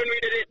 especially when we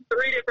did it in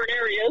 3 different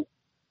areas.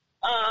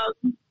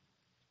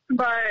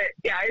 But,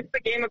 yeah, it's the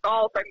game of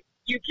golf. I mean,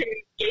 you can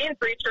gain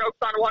 3 strokes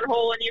on one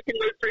hole, and you can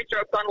lose 3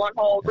 strokes on one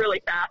hole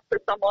really fast for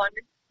someone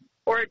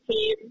or a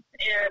team.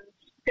 And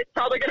it's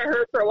probably going to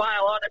hurt for a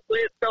while, honestly.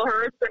 It still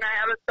hurts, and I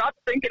haven't stopped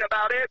thinking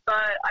about it.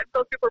 But I'm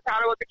still super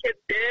proud of what the kids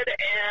did,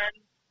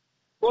 and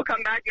we'll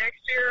come back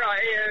next year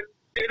and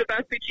do the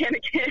best we can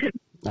again.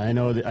 I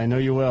know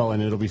you will,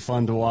 and it'll be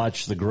fun to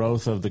watch the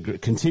growth of the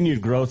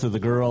continued growth of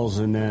the girls,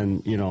 and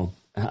then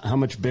how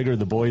much bigger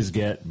the boys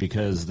get,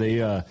 because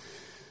they're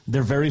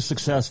very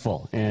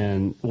successful.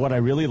 And what I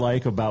really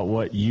like about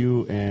what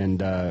you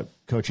and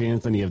Coach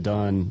Anthony have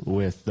done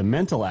with the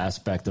mental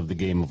aspect of the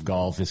game of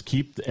golf is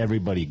keep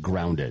everybody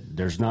grounded.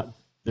 There's not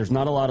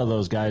a lot of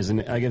those guys,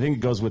 and I think it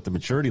goes with the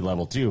maturity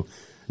level too.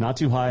 Not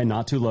too high,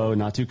 not too low,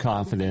 not too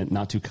confident,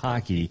 not too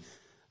cocky.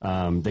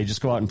 They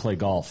just go out and play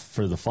golf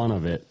for the fun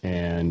of it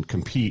and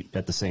compete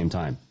at the same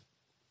time.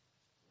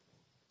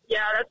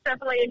 Yeah, that's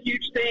definitely a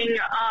huge thing.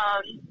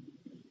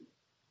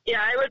 Yeah,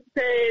 I would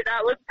say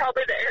that was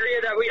probably the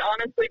area that we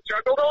honestly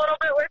struggled a little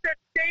bit with at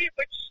state,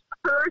 which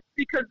hurts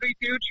because we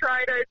do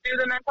try to do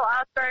the mental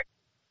aspect.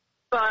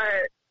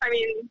 But, I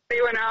mean,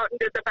 they went out and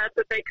did the best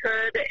that they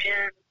could,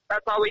 and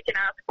that's all we can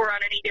ask for on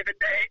any given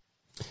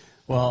day.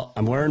 Well,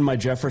 I'm wearing my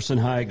Jefferson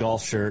High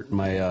golf shirt,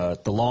 my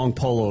the long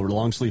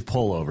sleeve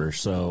pullover,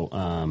 so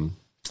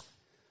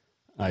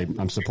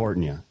I'm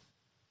supporting you.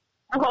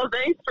 Well,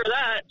 thanks for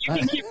that. You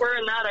can keep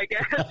wearing that, I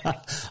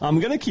guess. I'm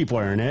going to keep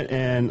wearing it,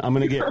 and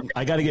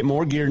I got to get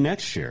more gear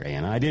next year,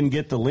 Anna. I didn't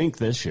get the link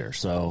this year,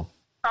 so.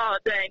 Oh,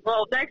 dang.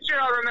 Well, next year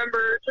I'll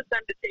remember to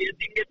send it to you. So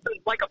you can get some,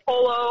 like a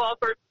polo, all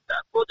sorts of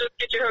stuff. We'll just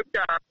get you hooked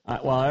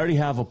up. Well, I already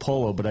have a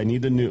polo, but I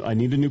need a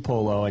new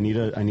polo. I need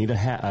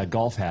a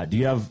golf hat. Do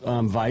you have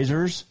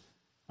visors?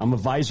 I'm a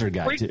visor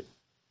guy, too.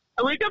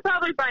 We could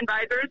probably find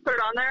visors, put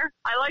it on there.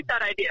 I like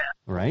that idea.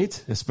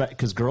 Right?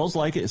 Because girls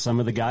like it. Some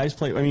of the guys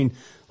play. I mean,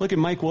 look at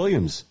Mike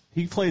Williams.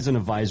 He plays in a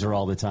visor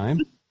all the time.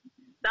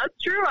 That's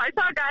true. I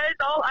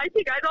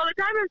see guys all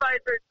the time in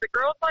visors. The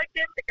girls like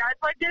it. The guys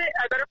like it.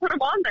 I better put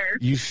them on there.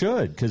 You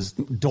should, because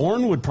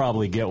Dorn would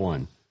probably get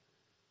one.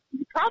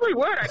 You probably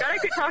would. I bet I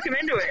could talk him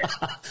into it.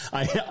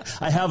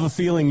 I have a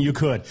feeling you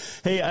could.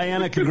 Hey,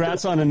 Anna,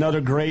 congrats on another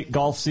great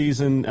golf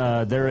season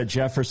there at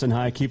Jefferson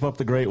High. Keep up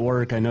the great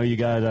work. I know you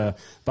got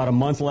about a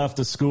month left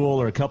of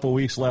school or a couple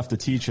weeks left of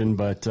teaching,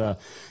 but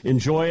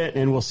enjoy it,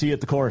 and we'll see you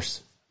at the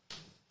course.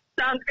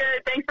 Sounds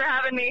good. Thanks for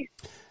having me.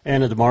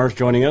 Anna DeMars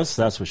joining us.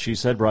 That's what she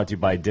said, brought to you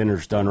by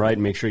Dinner's Done Right.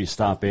 Make sure you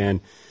stop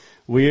in.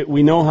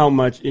 We know how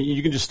much –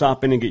 you can just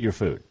stop in and get your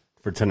food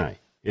for tonight.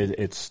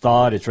 It's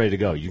thawed. It's ready to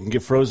go. You can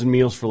get frozen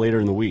meals for later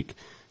in the week.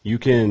 You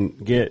can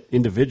get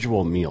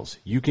individual meals.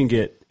 You can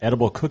get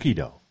edible cookie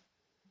dough.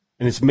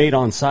 And it's made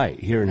on site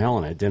here in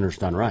Helena at Dinner's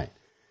Done Right.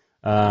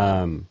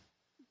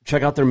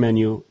 Check out their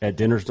menu at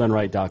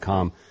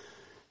dinnersdoneright.com.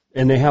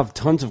 And they have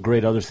tons of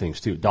great other things,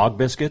 too. Dog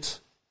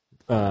biscuits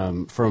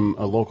from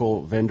a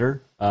local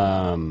vendor.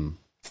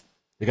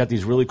 They got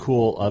these really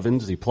cool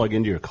ovens you plug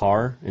into your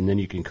car, and then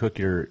you can cook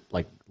your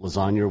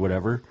lasagna or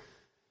whatever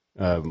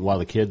while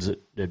the kids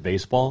at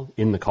baseball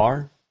in the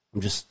car.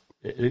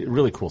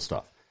 Really cool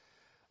stuff.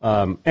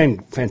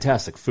 And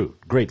fantastic food,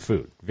 great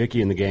food.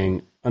 Vicky and the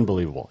gang,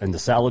 unbelievable. And the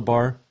salad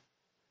bar,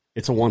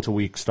 it's a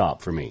once-a-week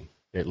stop for me,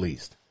 at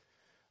least,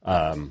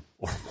 or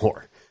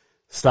more.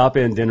 Stop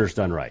in, dinner's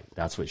done right.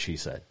 That's what she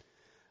said.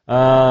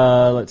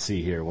 Let's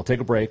see here. We'll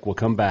take a break. We'll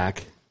come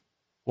back.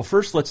 Well,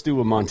 first, let's do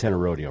a Montana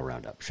Rodeo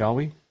Roundup, shall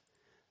we?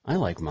 I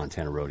like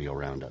Montana Rodeo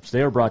Roundups.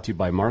 They are brought to you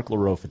by Mark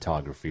LaRoe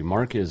Photography.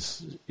 Mark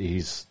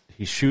he's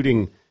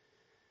shooting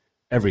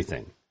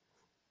everything,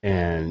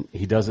 and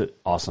he does it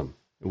awesome.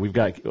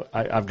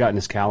 I've gotten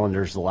his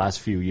calendars the last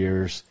few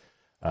years.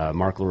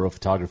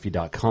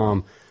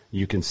 MarkLaRoePhotography.com.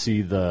 You can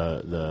see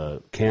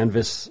the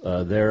canvas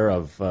there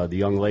of the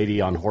young lady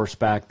on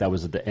horseback. That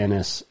was at the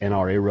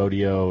NRA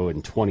Rodeo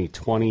in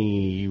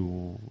 2020,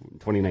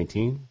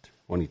 2019,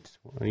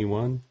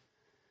 2021,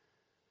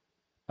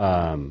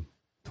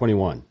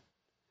 21.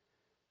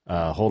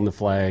 Holding the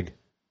flag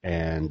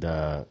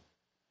and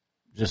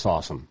just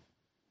awesome.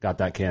 Got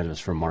that canvas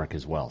from Mark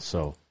as well.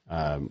 So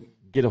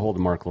get a hold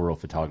of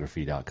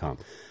MarkLaRoePhotography.com.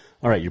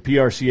 All right, your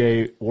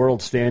PRCA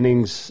world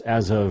standings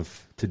as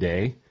of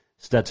today.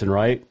 Stetson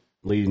Wright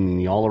leading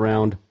the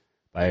all-around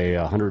by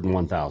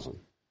 101,000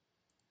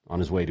 on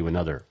his way to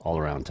another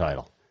all-around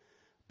title.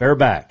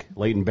 Bareback,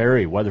 Leighton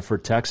Berry,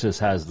 Weatherford, Texas,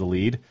 has the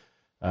lead.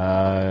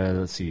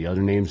 Let's see,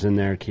 other names in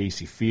there.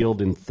 Casey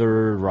Field in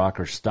third,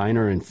 Rocker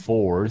Steiner in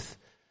fourth.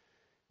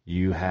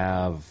 You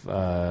have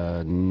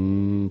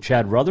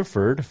Chad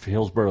Rutherford,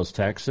 Hillsborough,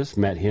 Texas.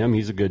 Met him.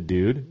 He's a good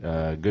dude,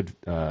 good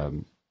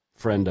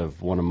friend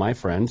of one of my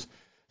friends.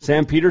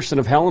 Sam Peterson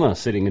of Helena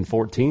sitting in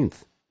 14th.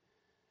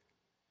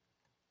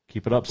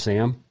 Keep it up,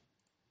 Sam.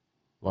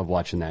 Love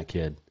watching that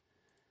kid.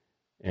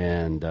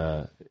 And,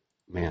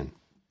 man,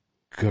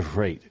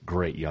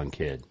 great young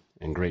kid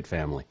and great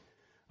family.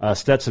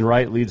 Stetson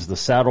Wright leads the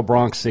Saddle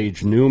Bronc.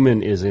 Sage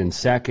Newman is in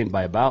second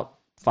by about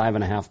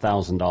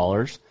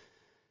 $5,500.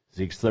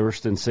 Zeke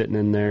Thurston sitting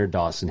in there.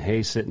 Dawson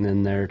Hay sitting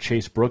in there.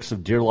 Chase Brooks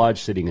of Deer Lodge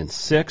sitting in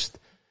 6th.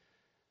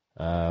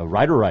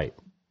 Ryder Wright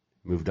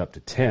moved up to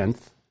 10th.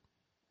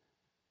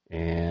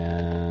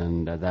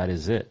 And that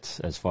is it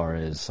as far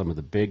as some of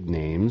the big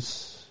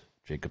names.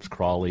 Jacobs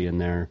Crawley in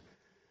there.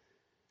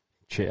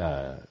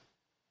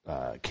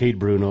 Cade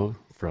Bruno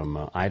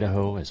from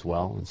Idaho as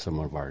well, and some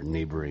of our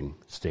neighboring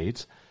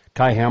states.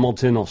 Kai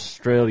Hamilton,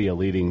 Australia,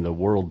 leading the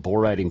world bull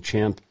riding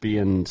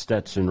champion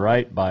Stetson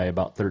Wright by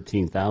about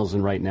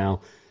 13,000 right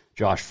now.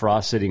 Josh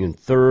Frost sitting in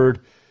third.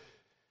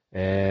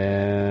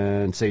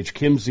 And Sage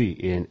Kimsey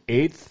in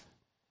 8th.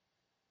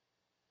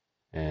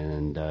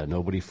 And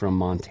nobody from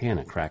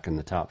Montana cracking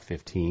the top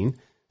 15.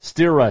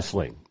 Steer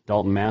wrestling,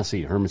 Dalton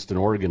Massey, Hermiston,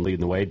 Oregon, leading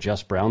the way.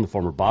 Jess Brown, the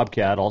former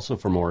Bobcat, also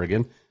from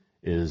Oregon,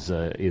 is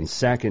in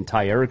second.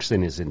 Ty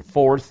Erickson is in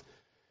fourth.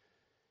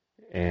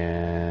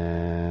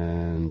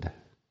 And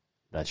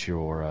that's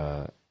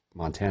your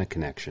Montana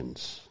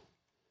connections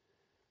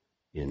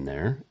in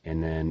there.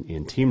 And then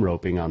in team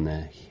roping on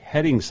the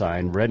heading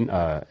side,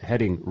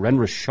 Ren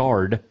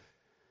Richard,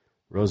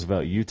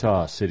 Roosevelt,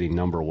 Utah, sitting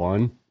number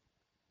 1.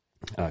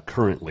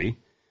 Currently,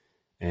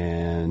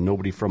 and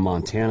nobody from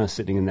Montana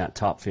sitting in that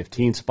top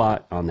 15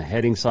 spot on the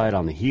heading side.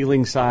 On the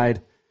heeling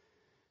side,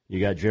 you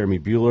got Jeremy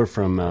Bueller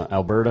from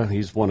Alberta.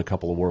 He's won a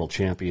couple of world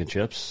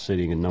championships,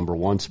 sitting in number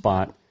 1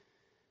 spot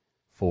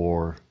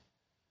for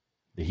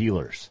the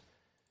heelers.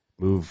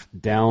 Move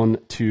down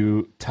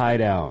to tie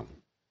down.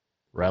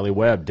 Riley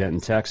Webb, Denton,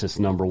 Texas,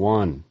 number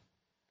 1.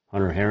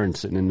 Hunter Heron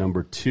sitting in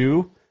number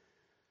 2.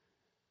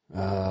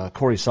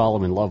 Corey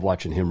Solomon, love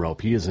watching him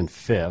rope. He is in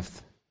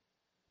 5th.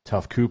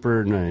 Tuff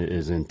Cooper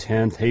is in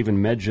 10th. Haven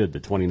Medjid,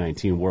 the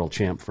 2019 world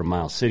champ from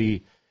Miles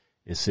City,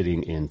 is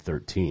sitting in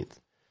 13th.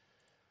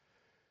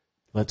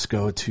 Let's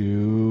go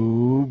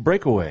to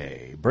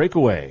Breakaway.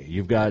 Breakaway,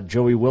 you've got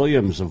Joey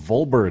Williams of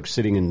Volberg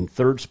sitting in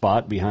 3rd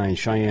spot behind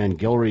Cheyenne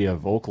Guillory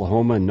of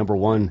Oklahoma and number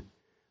 1,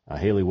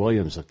 Haley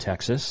Williams of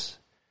Texas.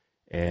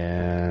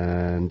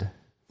 And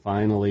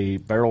finally,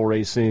 barrel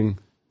racing,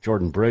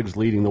 Jordan Briggs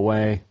leading the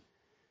way.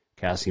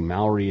 Cassie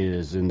Mowry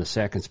is in the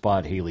 2nd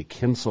spot. Haley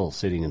Kinsel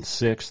sitting in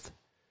 6th.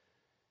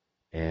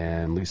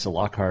 And Lisa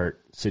Lockhart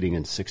sitting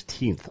in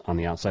 16th on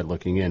the outside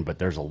looking in. But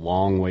there's a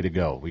long way to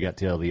go. We got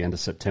till the end of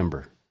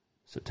September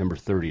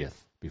 30th,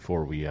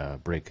 before we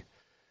break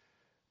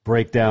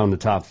down the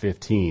top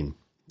 15.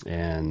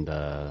 And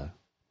there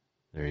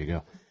you go.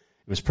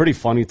 It was pretty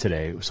funny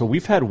today. So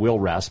we've had Will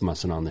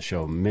Rasmussen on the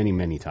show many,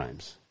 many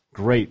times.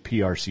 Great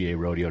PRCA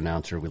rodeo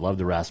announcer. We love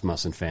the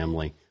Rasmussen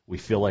family. We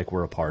feel like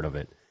we're a part of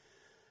it.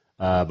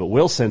 But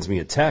Will sends me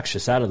a text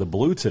just out of the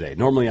blue today.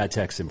 Normally I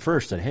text him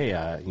first, said, hey,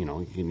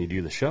 can you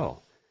do the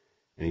show?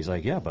 And he's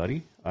like, yeah,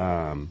 buddy.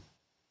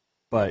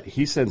 But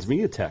he sends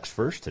me a text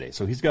first today.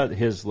 So he's got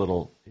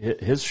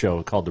his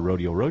show called the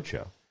Rodeo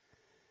Roadshow.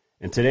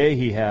 And today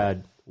he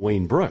had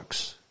Wayne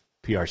Brooks,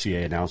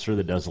 PRCA announcer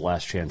that does the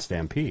Last Chance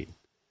Stampede.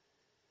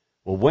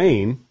 Well,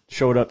 Wayne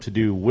showed up to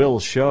do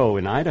Will's show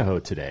in Idaho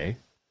today.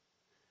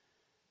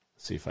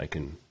 Let's see if I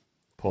can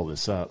pull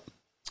this up.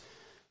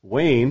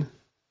 Wayne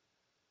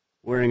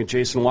wearing a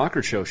Jason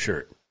Walker Show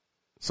shirt.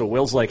 So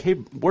Will's like, hey,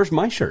 where's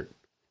my shirt?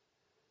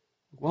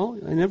 Well,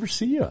 I never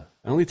see you. I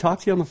only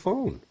talk to you on the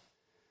phone.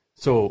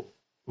 So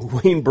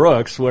Wayne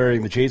Brooks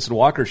wearing the Jason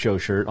Walker Show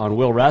shirt on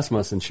Will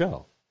Rasmussen's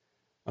show.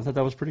 I thought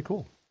that was pretty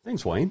cool.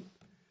 Thanks, Wayne.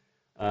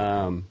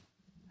 Had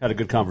a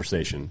good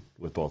conversation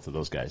with both of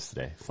those guys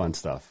today. Fun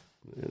stuff.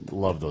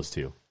 Love those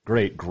two.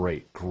 Great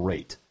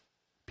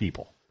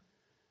people.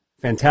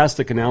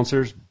 Fantastic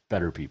announcers,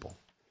 better people.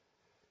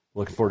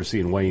 Looking forward to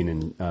seeing Wayne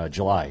in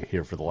July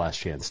here for the Last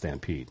Chance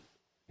Stampede.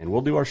 And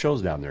we'll do our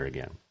shows down there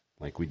again,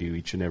 like we do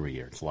each and every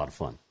year. It's a lot of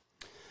fun.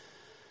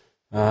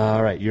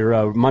 All right,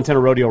 your Montana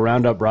Rodeo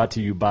Roundup brought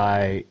to you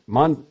by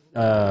Mark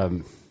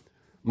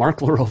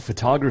LaRoe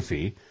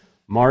Photography.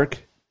 Mark,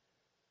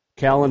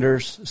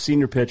 calendars,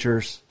 senior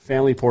pictures,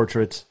 family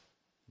portraits,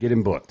 get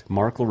him booked.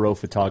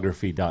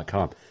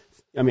 MarkLaRoePhotography.com.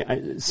 I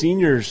mean,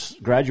 seniors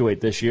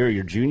graduate this year.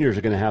 Your juniors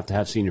are going to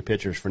have senior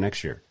pictures for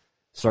next year.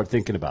 Start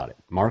thinking about it.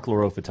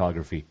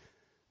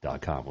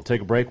 MarkLaRoePhotography.com. We'll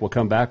take a break. We'll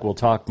come back. We'll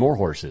talk more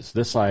horses.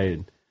 This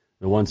side,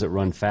 the ones that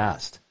run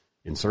fast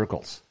in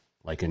circles,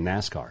 like in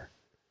NASCAR.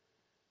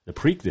 The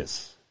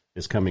Preakness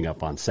is coming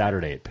up on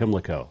Saturday at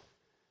Pimlico,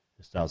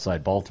 just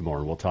outside Baltimore,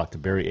 and we'll talk to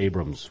Barry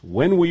Abrams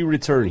when we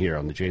return here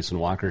on the Jason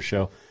Walker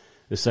Show.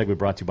 This segment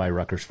brought to you by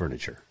Rucker's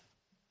Furniture.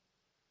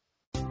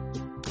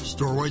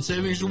 Store-wide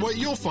savings are what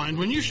you'll find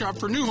when you shop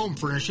for new home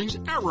furnishings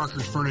at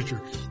Rucker's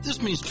Furniture.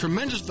 This means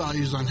tremendous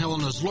values on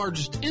Helena's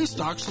largest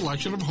in-stock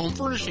selection of home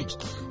furnishings.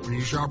 When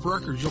you shop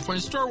Rucker's, you'll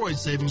find store-wide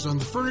savings on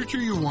the furniture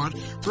you want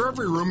for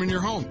every room in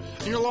your home.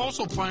 And you'll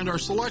also find our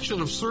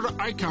selection of Serta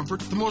iComfort,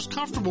 the most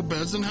comfortable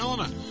beds in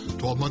Helena.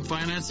 12-month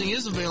financing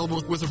is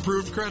available with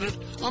approved credit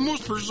on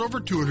most purchases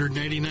over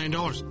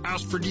 $299.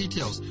 Ask for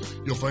details.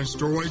 You'll find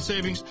store-wide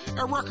savings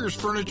at Rucker's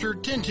Furniture,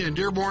 1010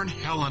 Dearborn,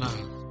 Helena.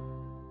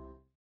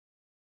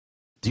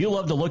 Do you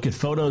love to look at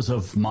photos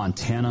of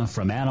Montana,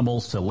 from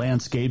animals to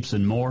landscapes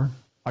and more?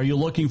 Are you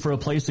looking for a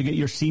place to get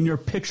your senior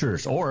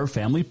pictures or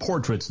family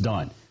portraits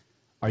done?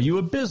 Are you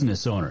a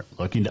business owner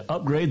looking to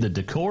upgrade the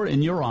decor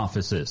in your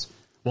offices?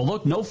 Well,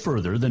 look no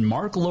further than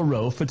Mark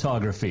LaRoe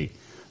Photography.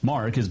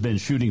 Mark has been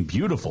shooting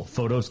beautiful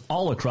photos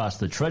all across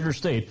the Treasure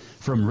State,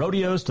 from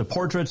rodeos to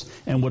portraits,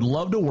 and would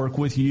love to work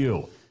with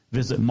you.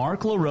 Visit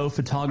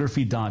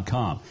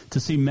MarkLaRoePhotography.com to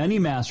see many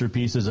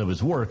masterpieces of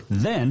his work.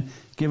 Then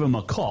give him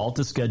a call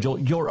to schedule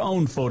your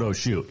own photo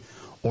shoot.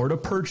 Or to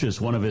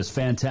purchase one of his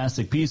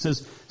fantastic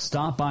pieces,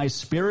 stop by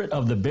Spirit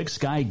of the Big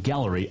Sky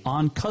Gallery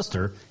on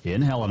Custer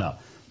in Helena.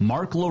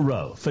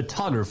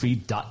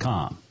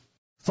 MarkLaRoePhotography.com.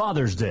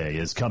 Father's Day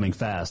is coming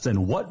fast,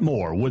 and what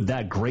more would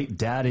that great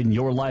dad in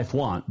your life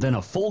want than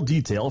a full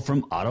detail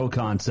from Auto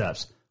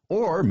Concepts?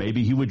 Or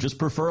maybe he would just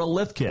prefer a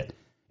lift kit.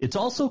 It's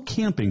also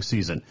camping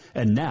season,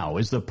 and now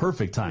is the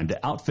perfect time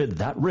to outfit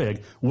that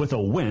rig with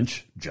a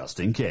winch just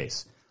in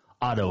case.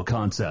 Auto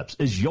Concepts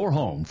is your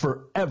home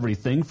for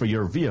everything for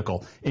your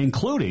vehicle,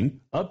 including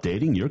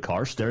updating your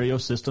car stereo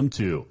system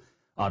too.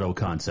 Auto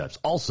Concepts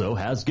also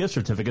has gift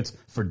certificates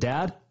for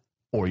dad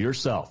or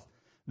yourself.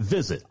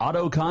 Visit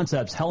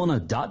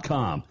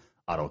AutoConceptsHelena.com.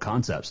 Auto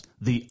Concepts,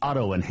 the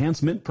auto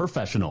enhancement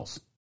professionals.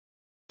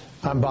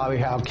 I'm Bobby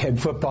Houck,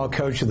 head football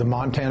coach of the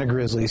Montana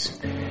Grizzlies.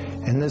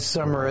 And this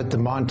summer at the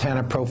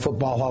Montana Pro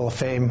Football Hall of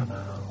Fame,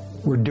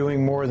 we're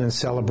doing more than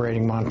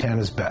celebrating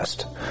Montana's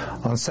best.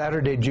 On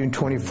Saturday, June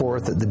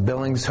 24th at the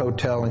Billings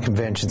Hotel and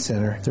Convention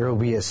Center, there will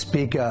be a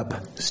Speak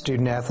Up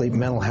Student-Athlete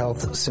Mental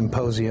Health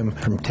Symposium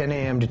from 10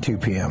 a.m. to 2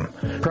 p.m.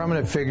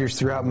 Prominent figures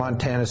throughout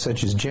Montana,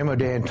 such as Jim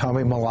O'Day and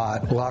Tommy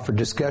Malott, will offer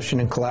discussion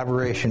and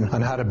collaboration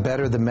on how to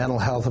better the mental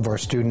health of our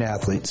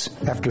student-athletes.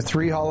 After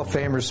 3 Hall of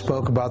Famers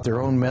spoke about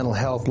their own mental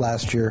health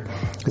last year,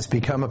 it's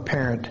become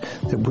apparent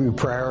that we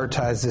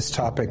prioritize this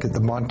topic at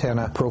the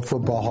Montana Pro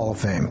Football Hall of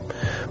Fame.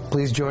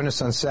 Please join us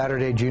on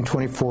Saturday, June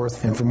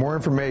 24th, and for more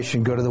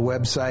information, go to the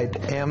website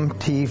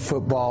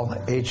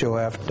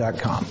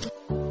mtfootballhof.com.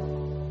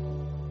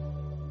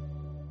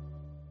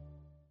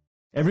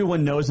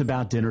 Everyone knows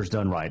about Dinners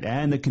Done Right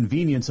and the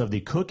convenience of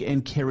the cook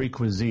and carry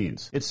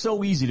cuisines. It's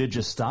so easy to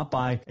just stop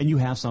by and you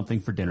have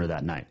something for dinner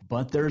that night.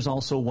 But there's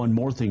also one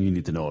more thing you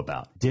need to know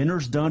about.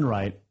 Dinners Done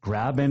Right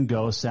Grab and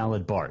Go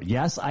Salad Bar.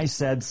 Yes, I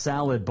said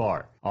salad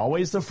bar.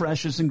 Always the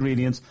freshest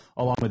ingredients,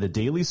 along with a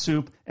daily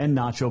soup and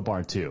nacho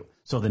bar too.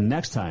 So the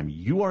next time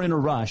you are in a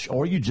rush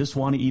or you just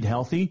want to eat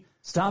healthy,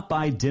 stop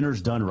by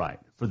Dinners Done Right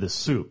for the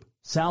soup,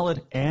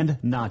 salad, and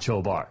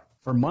nacho bar.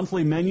 For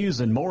monthly menus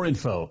and more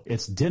info,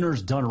 it's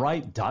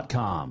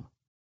dinnersdoneright.com.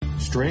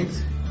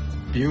 Strength,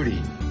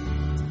 beauty,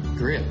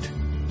 grit,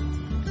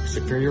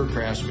 superior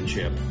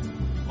craftsmanship.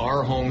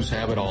 Our homes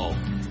have it all.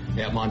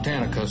 At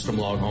Montana Custom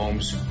Log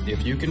Homes,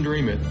 if you can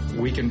dream it,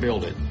 we can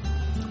build it.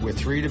 With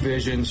 3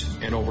 divisions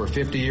and over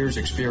 50 years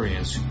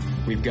experience,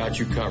 we've got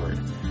you covered.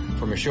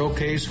 From a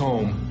showcase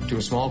home to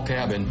a small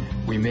cabin,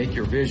 we make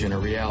your vision a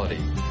reality.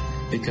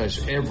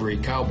 Because every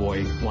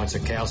cowboy wants a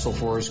castle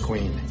for his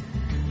queen.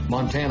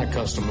 Montana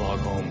Custom Log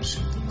Homes,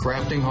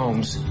 crafting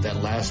homes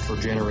that last for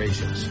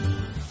generations.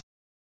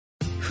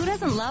 Who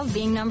doesn't love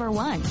being number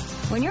one?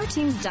 When your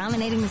team's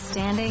dominating the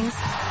standings,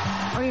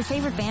 or your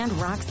favorite band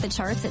rocks the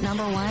charts at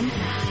number one,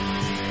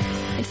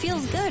 it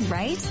feels good,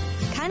 right?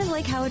 Kind of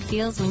like how it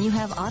feels when you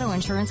have auto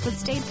insurance with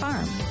State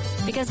Farm.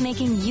 Because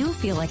making you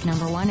feel like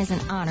number one is an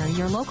honor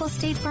your local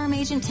State Farm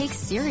agent takes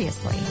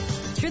seriously.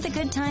 Through the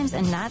good times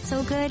and not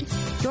so good,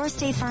 your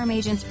State Farm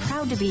agent's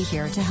proud to be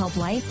here to help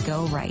life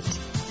go right.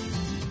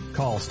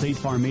 Call State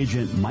Farm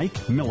agent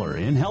Mike Miller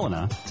in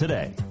Helena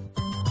today.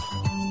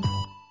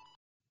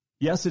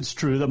 Yes, it's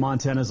true that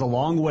Montana is a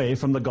long way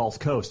from the Gulf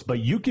Coast, but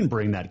you can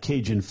bring that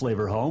Cajun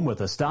flavor home with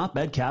a stop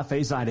at Cafe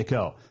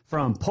Zydeco.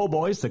 From po'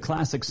 boys to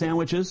classic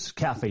sandwiches,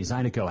 Cafe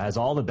Zydeco has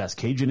all the best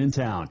Cajun in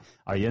town.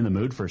 Are you in the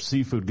mood for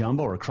seafood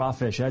gumbo or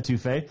crawfish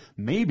etouffee?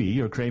 Maybe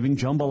you're craving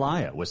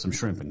jambalaya with some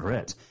shrimp and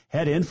grits.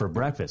 Head in for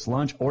breakfast,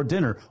 lunch, or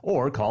dinner,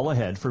 or call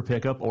ahead for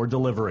pickup or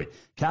delivery.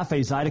 Cafe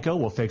Zydeco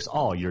will fix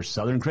all your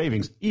southern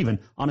cravings, even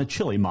on a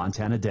chilly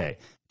Montana day.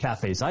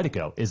 Cafe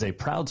Zydeco is a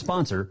proud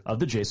sponsor of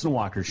the Jason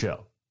Walker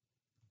Show.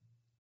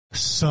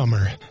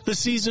 Summer, the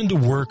season to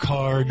work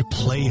hard,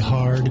 play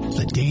hard.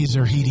 The days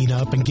are heating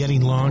up and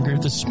getting longer.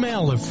 The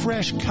smell of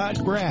fresh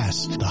cut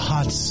grass, the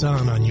hot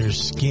sun on your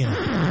skin.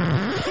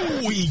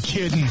 We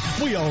kidding.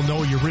 We all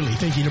know you're really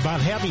thinking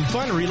about having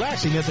fun and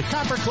relaxing at the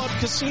Copper Club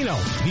Casino.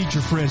 Meet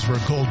your friends for a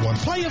cold one.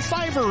 Play a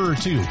 $5 or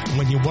 $2.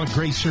 When you want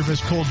great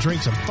service, cold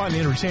drinks, and fun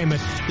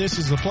entertainment, this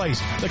is the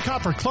place. The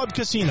Copper Club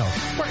Casino,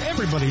 where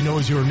everybody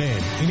knows your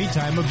name any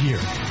time of year.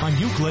 On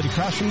Euclid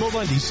across from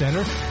Mobility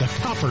Center, the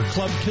Copper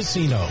Club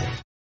Casino.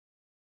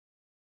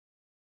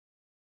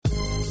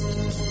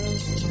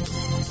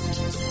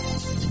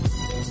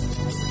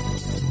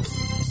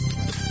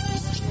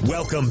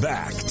 Welcome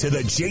back to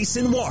the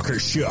Jason Walker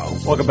Show.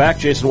 Welcome back,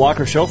 Jason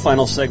Walker Show.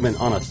 Final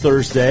segment on a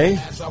Thursday.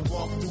 Going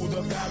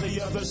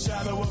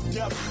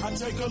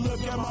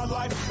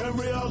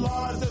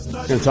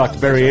to talk to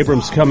Barry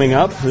Abrams coming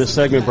up. This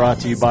segment brought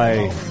to you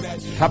by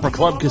Copper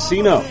Club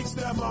Casino.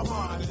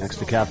 Next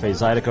to Cafe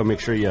Zydeco,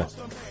 make sure you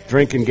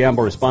drink and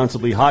gamble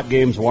responsibly. Hot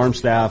games, warm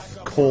staff,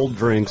 cold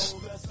drinks.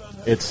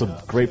 It's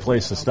a great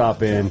place to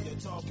stop in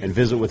and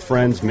visit with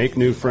friends, make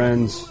new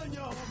friends,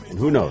 and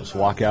who knows,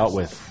 walk out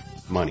with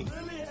money.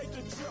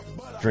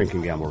 Drink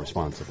and gamble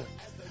responsibly.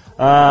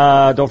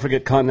 Don't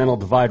forget Continental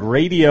Divide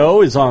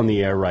Radio is on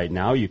the air right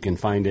now. You can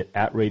find it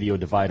at Radio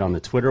Divide on the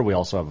Twitter. We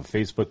also have a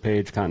Facebook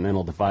page,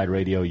 Continental Divide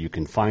Radio. You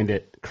can find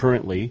it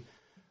currently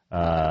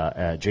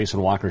at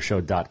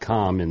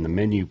jasonwalkershow.com, and the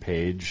menu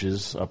page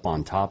is up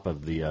on top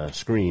of the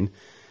screen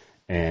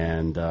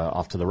and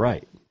off to the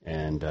right.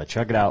 And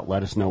check it out.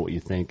 Let us know what you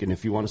think. And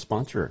if you want to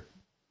sponsor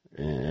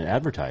and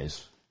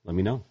advertise, let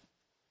me know.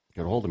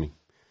 Get a hold of me.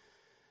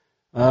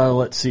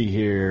 Let's see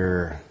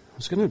here. I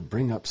was going to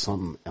bring up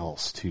something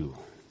else, too,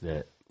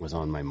 that was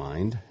on my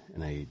mind,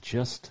 and I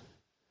just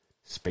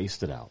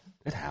spaced it out.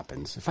 It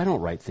happens. If I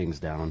don't write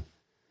things down.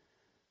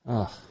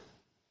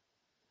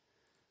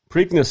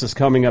 Preakness is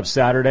coming up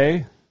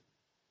Saturday.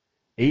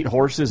 8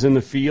 horses in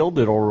the field.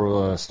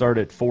 It'll start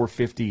at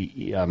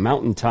 4:50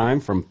 Mountain Time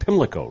from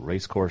Pimlico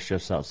Racecourse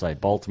just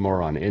outside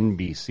Baltimore on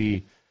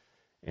NBC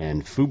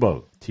and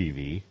Fubo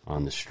TV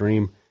on the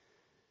stream.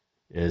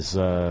 Who's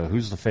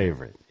the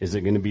favorite? Is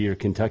it going to be your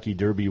Kentucky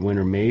Derby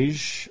winner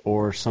Mage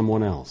or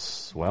someone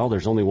else? Well,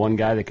 there's only one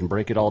guy that can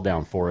break it all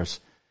down for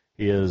us.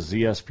 He is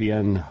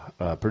ESPN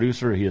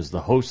producer. He is the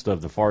host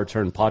of the Far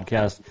Turn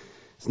podcast.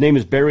 His name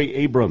is Barry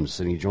Abrams,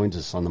 and he joins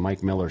us on the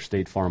Mike Miller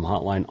State Farm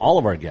Hotline. All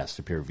of our guests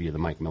appear via the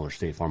Mike Miller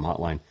State Farm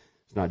Hotline.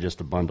 It's not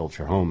just a bundle. It's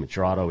your home. It's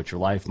your auto. It's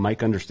your life.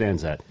 Mike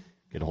understands that.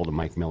 Get a hold of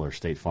Mike Miller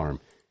State Farm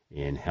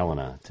in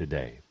Helena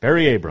today.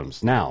 Barry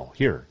Abrams, now,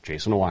 here,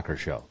 Jason Walker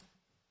Show.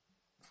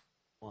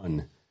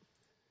 All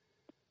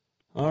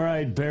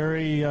right,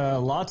 Barry,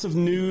 lots of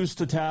news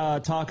to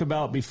talk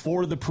about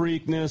before the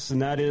Preakness,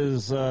 and that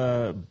is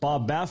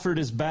Bob Baffert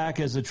is back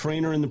as a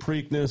trainer in the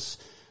Preakness.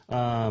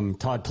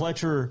 Todd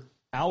Pletcher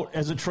out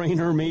as a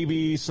trainer,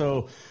 maybe.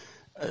 So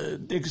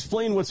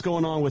explain what's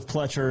going on with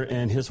Pletcher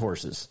and his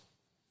horses.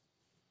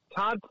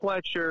 Todd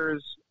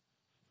Pletcher's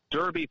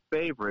Derby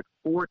favorite,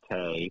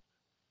 Forte,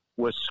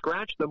 was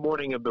scratched the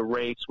morning of the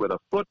race with a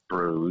foot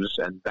bruise,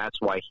 and that's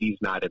why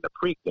he's not in the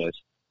Preakness.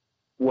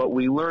 What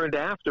we learned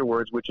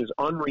afterwards, which is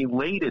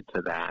unrelated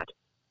to that,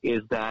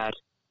 is that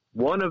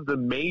one of the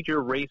major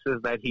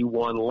races that he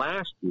won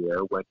last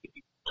year when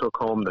he took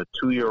home the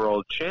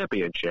 2-year-old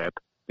championship,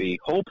 the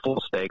Hopeful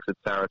Stakes at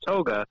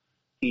Saratoga,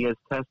 he has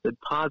tested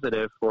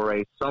positive for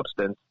a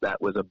substance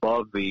that was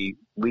above the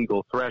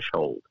legal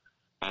threshold.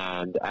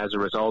 And as a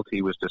result,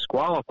 he was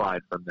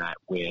disqualified from that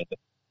win.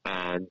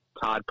 And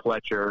Todd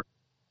Pletcher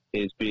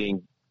is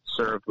being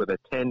served with a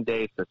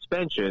 10-day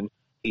suspension.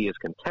 He is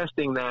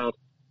contesting that.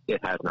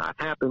 It has not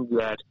happened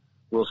yet.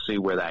 We'll see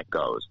where that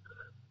goes.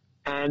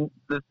 And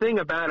the thing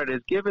about it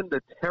is, given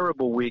the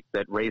terrible week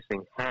that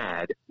racing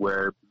had,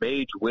 where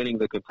Mage winning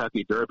the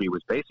Kentucky Derby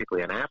was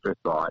basically an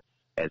afterthought,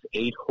 as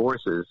 8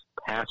 horses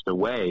passed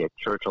away at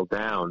Churchill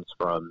Downs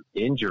from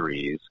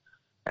injuries,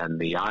 and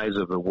the eyes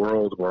of the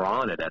world were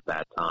on it at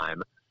that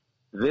time,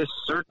 this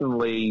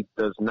certainly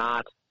does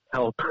not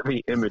help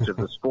the image of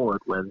the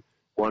sport when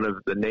one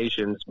of the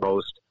nation's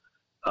most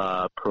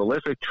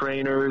prolific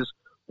trainers,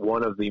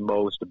 one of the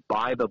most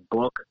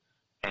by-the-book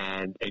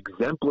and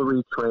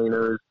exemplary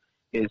trainers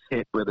is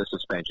hit with a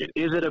suspension.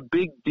 Is it a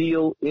big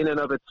deal in and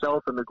of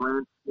itself in the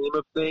grand scheme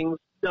of things?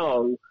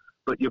 No,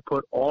 but you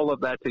put all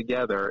of that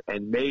together,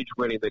 and Mage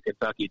winning the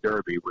Kentucky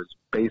Derby was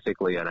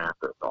basically an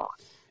afterthought.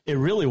 It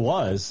really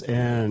was,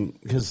 and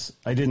because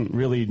I didn't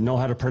really know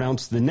how to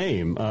pronounce the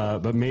name,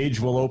 but Mage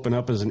will open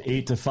up as an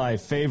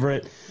 8-5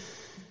 favorite.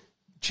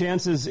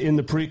 Chances in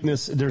the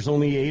Preakness, there's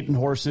only 8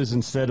 horses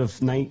instead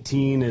of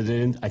 19,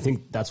 and I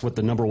think that's what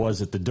the number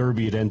was at the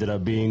Derby it ended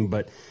up being,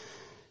 but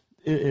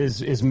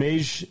is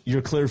Mage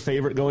your clear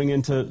favorite going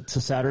into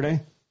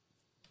Saturday?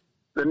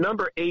 The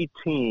number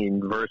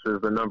 18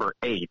 versus the number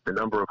 8, the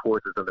number of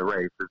horses in the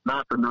race, is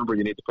not the number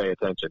you need to pay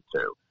attention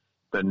to.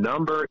 The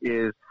number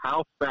is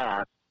how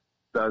fast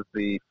does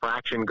the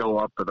fraction go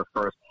up for the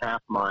first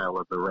half mile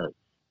of the race.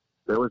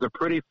 There was a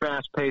pretty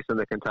fast pace in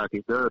the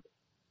Kentucky Derby.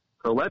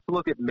 So let's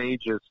look at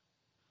Mage's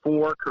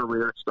 4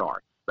 career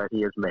starts that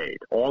he has made.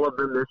 All of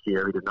them this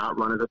year. He did not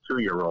run as a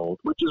 2-year-old,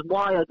 which is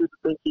why I didn't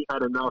think he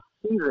had enough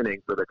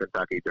seasoning for the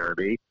Kentucky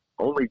Derby.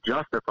 Only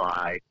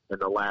Justify in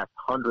the last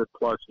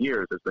 100-plus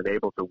years has been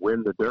able to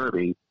win the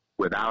Derby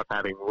without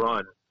having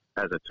run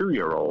as a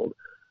 2-year-old.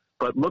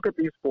 But look at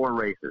these 4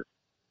 races.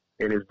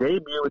 In his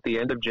debut at the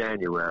end of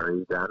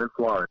January down in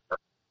Florida,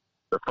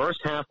 the first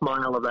half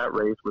mile of that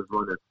race was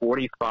run at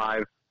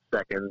 45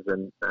 seconds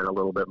and a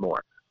little bit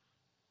more.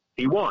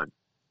 He won.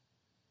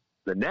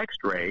 The next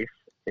race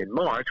in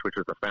March, which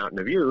was the Fountain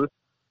of Youth,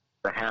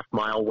 the half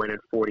mile went in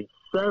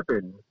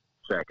 47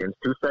 seconds,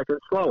 2 seconds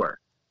slower.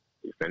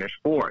 He finished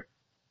 4th.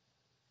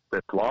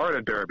 The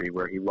Florida Derby,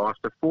 where he lost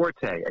to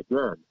Forte,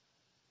 again,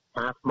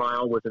 half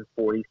mile was in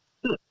 46.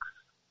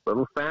 A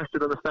little faster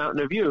than the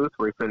Fountain of Youth,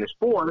 where he finished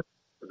 4th.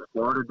 In the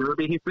Florida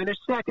Derby, he finished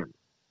 2nd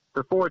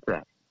to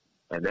Forte.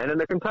 And then in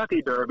the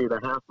Kentucky Derby, the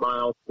half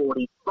mile,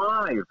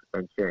 45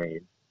 and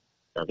change,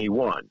 and he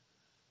won.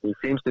 He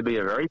seems to be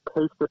a very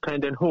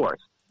pace-dependent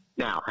horse.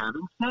 Now,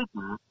 having said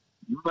that,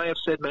 you may have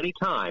said many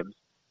times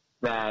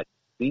that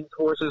these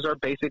horses are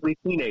basically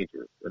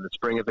teenagers in the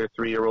spring of their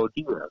 3-year-old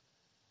year.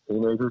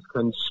 Teenagers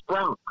can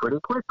sprout pretty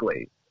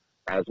quickly,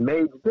 as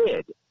Mage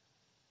did.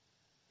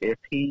 If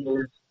he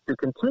is to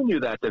continue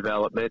that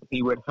development,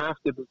 he would have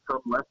to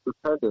become less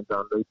dependent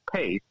on the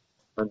pace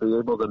and be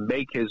able to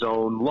make his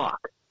own luck.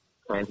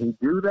 Can he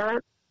do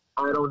that?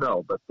 I don't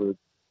know. But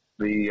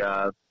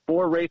the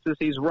 4 races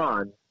he's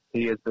run,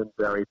 he has been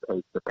very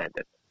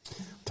pace-dependent.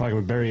 Talking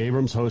with Barry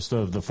Abrams, host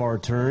of The Far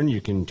Turn.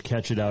 You can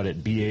catch it out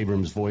at B.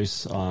 Abrams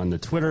Voice on the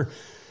Twitter.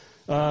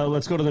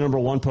 Let's go to the number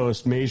 1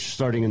 post, Mage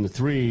starting in the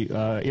 3.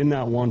 In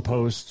that 1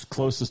 post,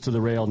 closest to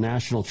the rail,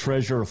 National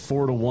Treasure,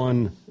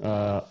 4-1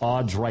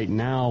 odds right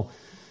now.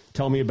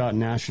 Tell me about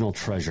National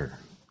Treasure.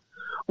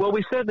 Well,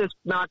 we said it's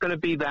not going to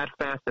be that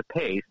fast a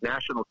pace.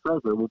 National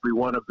Treasure will be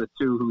one of the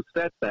 2 who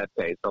sets that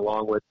pace,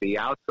 along with the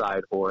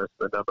outside horse,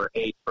 the number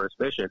 8, First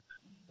Mission.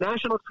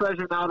 National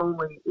Treasure not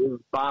only is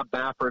Bob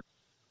Baffert's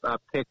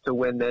pick to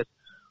win this,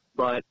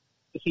 but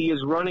he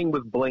is running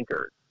with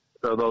blinkers.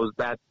 So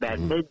that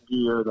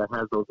headgear that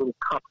has those little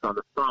cups on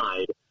the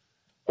side,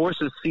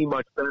 horses see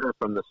much better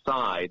from the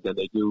side than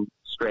they do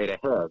straight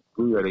ahead.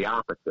 We are the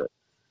opposite.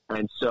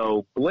 And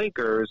so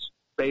blinkers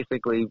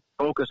basically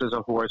focuses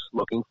a horse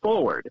looking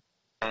forward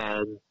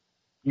and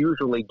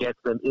usually gets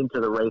them into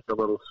the race a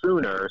little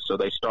sooner, so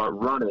they start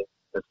running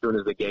as soon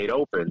as the gate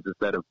opens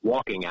instead of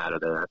walking out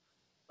of there.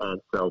 And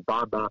so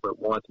Bob Baffert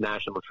wants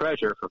National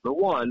Treasure from the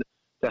 1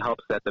 to help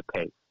set the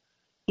pace.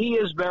 He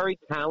is very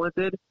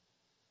talented,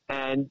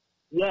 and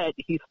yet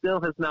he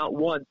still has not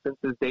won since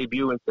his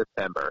debut in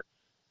September.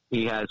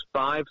 He has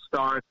 5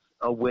 starts,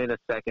 a win, a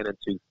second, and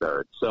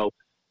 2/3. So,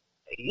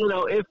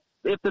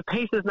 if the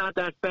pace is not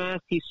that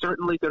fast, he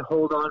certainly could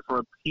hold on for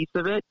a piece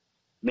of it,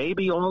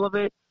 maybe all of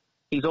it.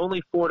 He's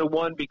only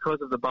 4-1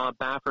 because of the Bob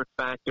Baffert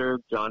factor.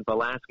 John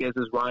Velasquez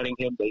is riding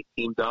him. They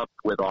teamed up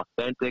with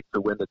Authentic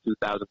to win the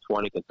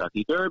 2020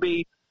 Kentucky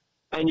Derby,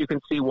 and you can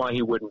see why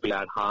he wouldn't be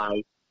that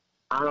high.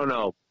 I don't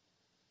know.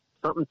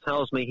 Something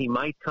tells me he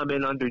might come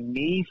in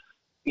underneath,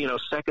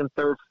 2nd,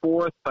 3rd,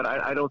 4th, but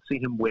I don't see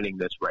him winning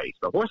this race.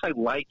 The horse I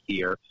like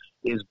here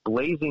is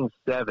Blazing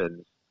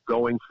Sevens,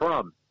 going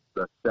from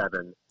the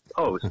 7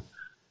 post.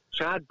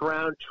 Chad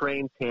Brown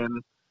trains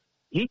him.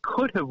 He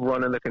could have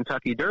run in the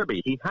Kentucky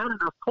Derby. He had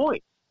enough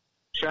points.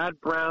 Chad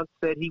Brown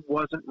said he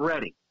wasn't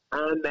ready,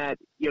 and that,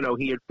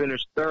 he had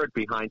finished 3rd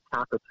behind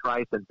Taka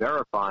Trice and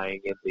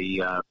Verifying in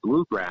the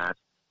Bluegrass,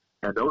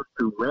 and those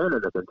 2 ran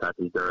in the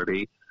Kentucky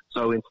Derby.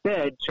 So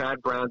instead,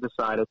 Chad Brown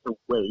decided to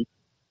wait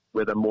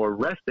with a more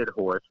rested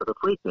horse for the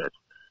Preakness.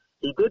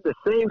 He did the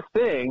same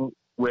thing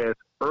with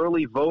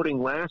early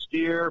voting last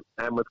year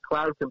and with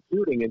cloud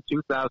computing in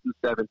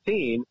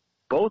 2017.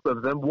 Both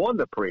of them won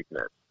the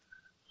Preakness.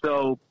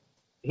 So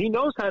he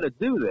knows how to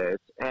do this,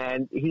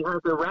 and he has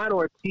Iran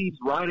Ortiz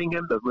riding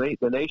him,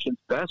 the nation's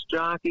best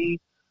jockey.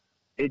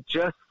 It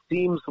just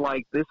seems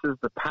like this is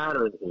the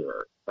pattern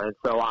here. And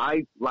so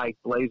I like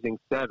Blazing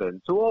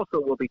Sevens, who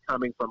also will be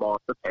coming from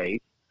off the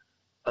pace,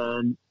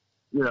 and,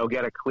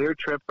 get a clear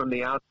trip from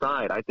the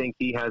outside. I think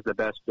he has the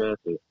best chance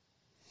here.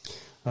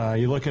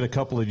 You look at a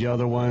couple of the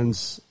other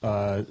ones,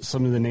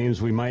 some of the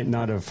names we might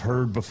not have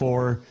heard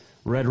before.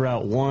 Red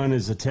Route 1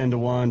 is a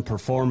 10-1,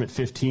 Perform at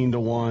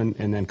 15-1,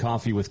 and then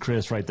Coffee with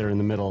Chris right there in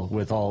the middle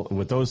with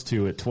those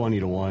two at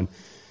 20-1.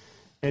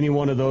 Any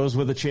one of those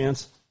with a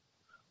chance?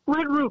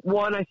 Red Route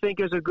 1, I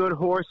think, is a good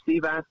horse.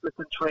 Steve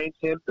Asmussen trains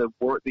him, the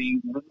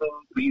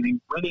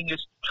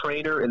winningest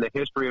trainer in the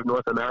history of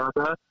North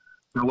America.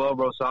 Noel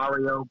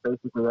Rosario,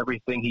 basically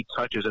everything he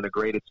touches in a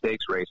graded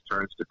stakes race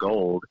turns to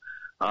gold.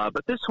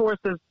 But this horse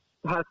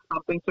has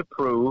something to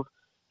prove.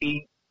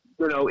 He,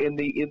 in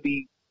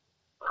the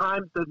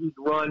times that he's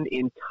run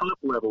in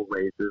top-level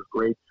races,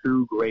 Grade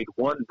 2, Grade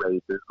 1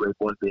 races, Grade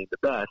 1 being the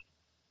best,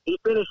 he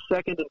finished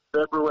second in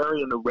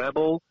February in the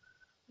Rebel,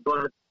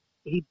 but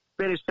he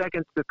finished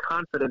second to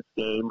Confidence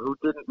Game, who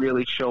didn't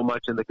really show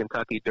much in the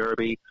Kentucky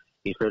Derby.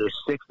 He finished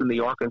sixth in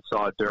the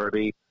Arkansas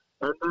Derby,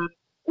 and then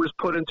was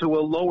put into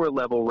a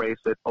lower-level race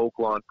at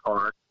Oaklawn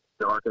Park,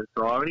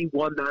 Arkansas, and he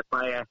won that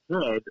by a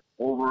head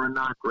over a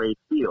not great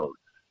field.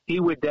 He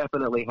would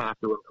definitely have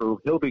to improve.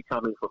 He'll be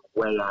coming from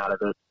way out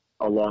of it,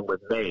 along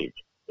with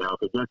Mage. Now,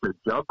 if he gets a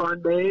jump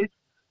on Mage,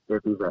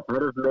 if he's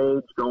ahead of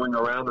Mage going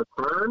around the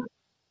turn,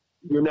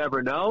 you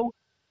never know.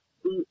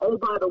 Oh,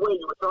 by the way,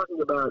 you were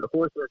talking about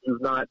horses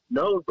you've not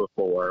known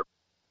before.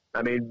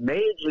 I mean,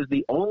 Mage is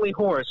the only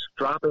horse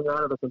dropping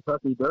out of the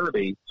Kentucky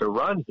Derby to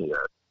run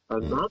here.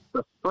 And that's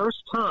the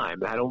first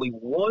time that only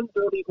one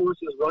Derby horse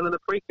has run in the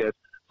Preakness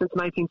since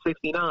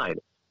 1969.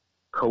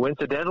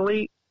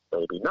 Coincidentally,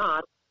 maybe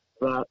not,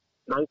 that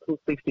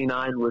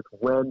 1969 was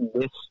when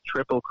this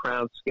Triple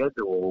Crown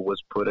schedule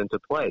was put into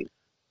place.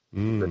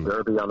 The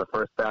Derby on the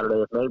first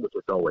Saturday of May, which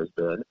it's always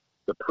been.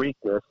 The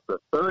Preakness, the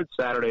third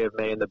Saturday of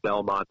May, and the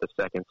Belmont, the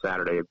second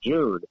Saturday of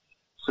June.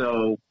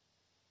 So,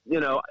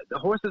 the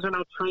horses are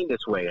not trained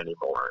this way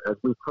anymore, as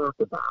we've talked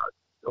about.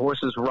 The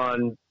horses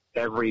run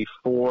every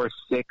 4,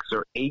 6,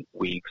 or 8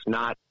 weeks,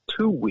 not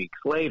 2 weeks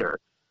later.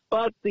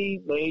 But the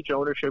Mage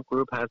ownership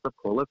group has the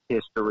pull of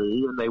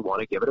history, and they want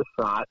to give it a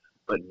shot.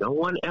 But no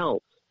one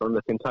else from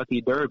the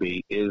Kentucky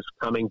Derby is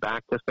coming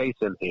back to face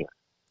him here.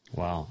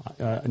 Wow.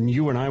 And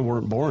you and I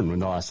weren't born when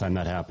the last time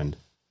that happened.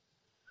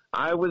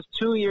 I was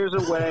 2 years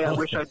away. I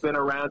wish I'd been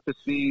around to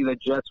see the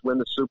Jets win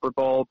the Super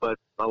Bowl, but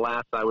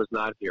alas, I was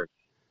not here.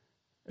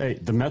 Hey,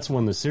 the Mets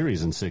won the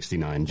series in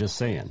 '69, just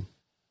saying.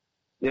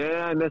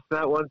 Yeah, I missed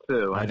that one,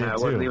 too. I did,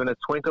 too. Wasn't even a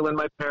twinkle in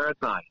my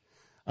parents' eye.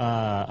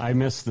 I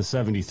missed the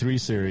 73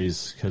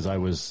 series because I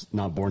was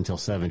not born till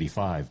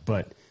 75.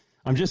 But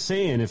I'm just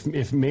saying,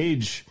 if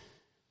Mage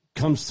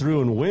comes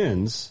through and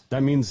wins,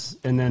 that means,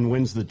 and then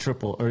wins the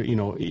triple, or,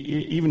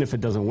 even if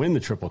it doesn't win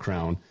the Triple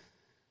Crown,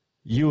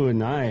 you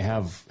and I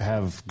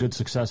have good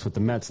success with the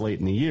Mets late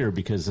in the year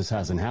because this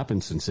hasn't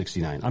happened since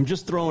 '69. I'm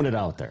just throwing it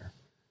out there.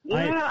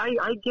 Yeah,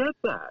 I get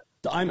that.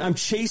 I'm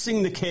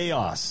chasing the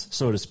chaos,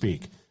 so to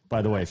speak.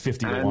 By the way,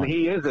 50-1. And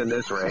he is in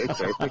this race,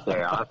 Chasing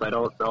Chaos. I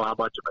don't know how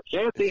much of a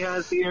chance he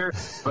has here,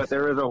 but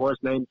there is a horse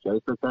named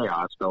Chasing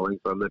Chaos going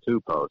from the 2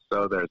 post.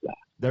 So there's that.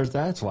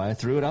 That's why I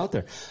threw it out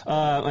there.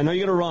 I know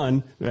you're going to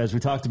run, as we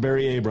talked to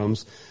Barry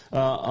Abrams.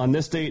 On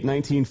this date,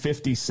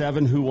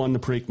 1957, who won the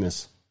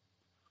Preakness?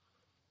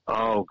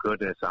 Oh,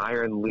 goodness.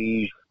 Iron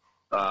Liege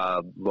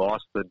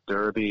lost the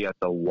Derby at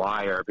the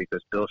wire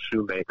because Bill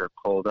Shoemaker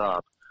pulled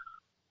up.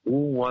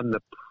 Who won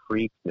the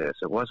Preakness?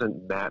 It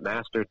wasn't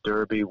Master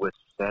Derby with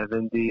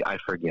 70. I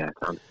forget.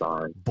 I'm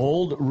sorry.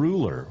 Bold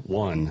Ruler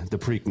won the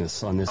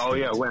Preakness on this date.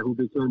 Yeah, who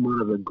became one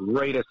of the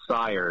greatest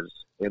sires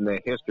in the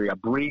history. A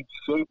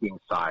breed-shaping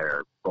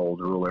sire,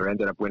 Bold Ruler.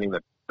 Ended up winning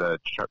the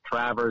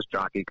Travers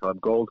Jockey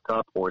Club Gold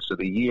Cup, Horse of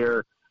the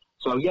Year.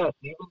 So, yes,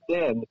 even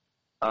then,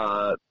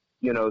 the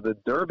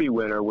Derby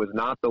winner was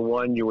not the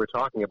one you were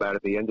talking about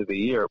at the end of the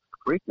year,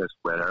 Preakness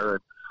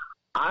winner.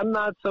 I'm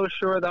not so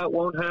sure that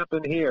won't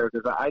happen here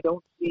because I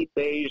don't see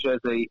Beige as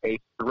a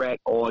threat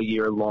all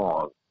year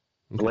long.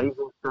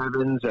 Blazing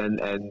Sevens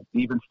and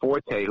even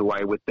Forte, who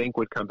I would think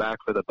would come back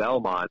for the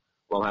Belmont,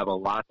 will have a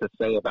lot to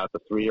say about the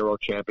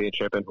 3-year-old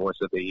championship and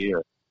Horse of the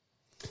Year.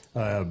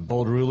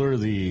 Bold Ruler,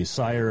 the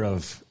sire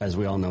of, as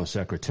we all know,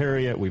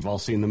 Secretariat. We've all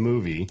seen the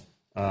movie.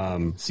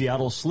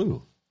 Seattle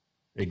Slew,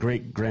 a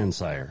great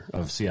grandsire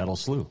of Seattle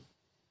Slew.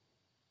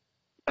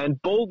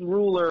 And Bold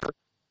Ruler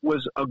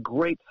was a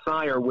great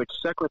sire, which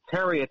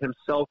Secretariat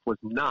himself was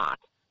not.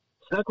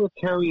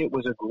 Secretariat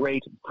was a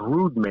great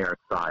broodmare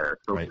sire.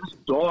 So his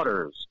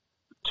daughters,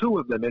 2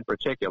 of them in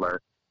particular,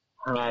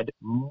 had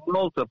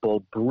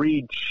multiple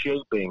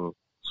breed-shaping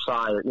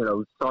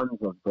sons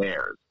of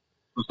theirs.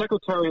 So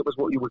Secretariat was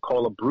what you would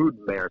call a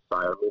broodmare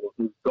sire, meaning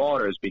his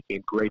daughters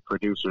became great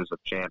producers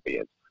of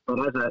champions.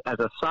 But as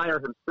a sire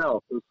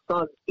himself, his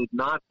sons did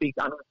not be.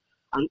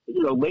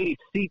 Lady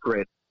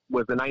Secret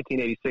was the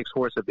 1986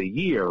 Horse of the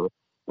Year,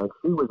 and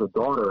she was a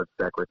daughter of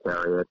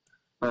Secretariat.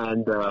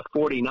 And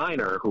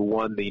 49er, who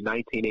won the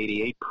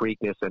 1988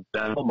 Preakness at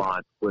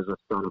Belmont, was a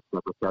son of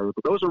Secretariat.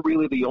 But those are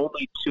really the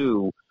only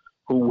 2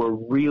 who were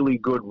really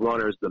good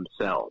runners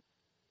themselves.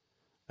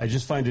 I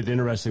just find it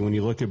interesting when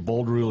you look at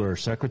Bold Ruler,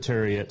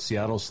 Secretariat,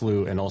 Seattle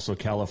Slew, and also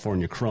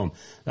California Chrome.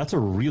 That's a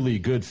really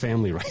good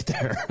family right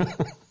there.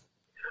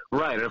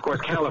 Right, and of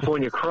course,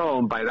 California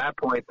Chrome, by that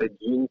point, the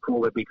gene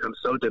pool had become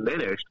so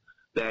diminished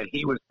that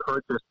he was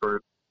purchased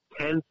for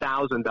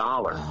 $10,000.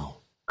 Wow.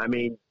 I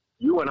mean,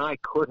 you and I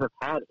could have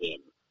had him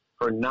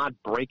for not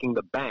breaking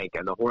the bank,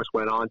 and the horse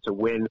went on to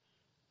win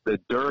the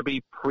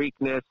Derby,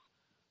 Preakness,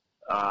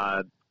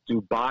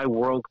 Dubai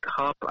World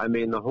Cup. I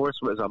mean, the horse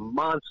was a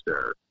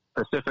monster.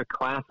 Pacific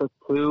Classic,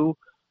 too,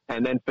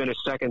 and then finished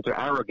second to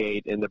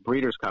Arrogate in the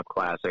Breeders' Cup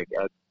Classic.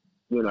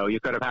 You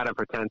could have had him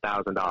for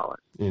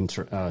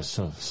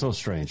 $10,000. So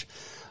strange.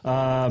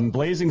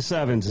 Blazing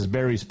Sevens is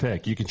Barry's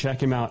pick. You can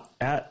check him out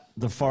at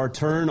The Far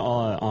Turn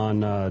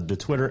on the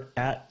Twitter,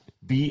 at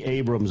B.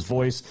 Abrams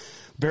Voice.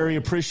 Barry,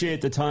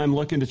 appreciate the time.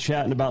 Looking to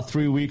chat in about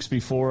 3 weeks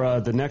before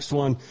the next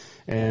one,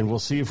 and we'll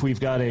see if we've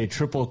got a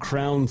Triple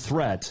Crown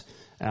threat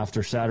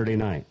after Saturday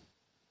night.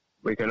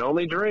 We can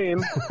only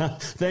dream.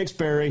 Thanks,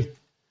 Barry.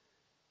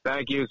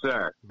 Thank you,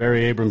 sir.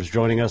 Barry Abrams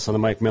joining us on the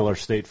Mike Miller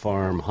State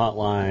Farm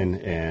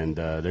hotline, and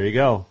there you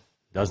go.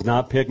 Does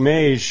not pick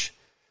Mage.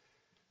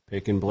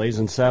 Picking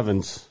Blazing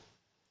Sevens.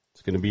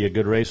 It's going to be a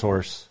good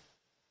racehorse.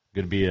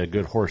 Going to be a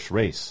good horse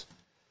race.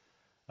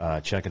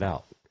 Check it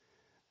out.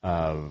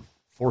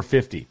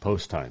 4:50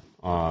 post time,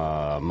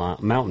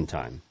 Mountain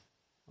Time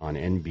on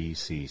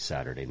NBC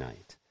Saturday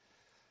night.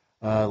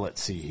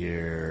 Let's see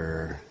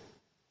here.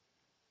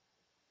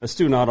 Let's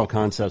do an Auto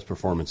Concepts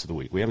Performance of the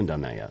Week. We haven't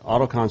done that yet.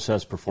 Auto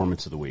Concepts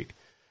Performance of the Week.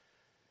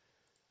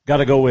 Got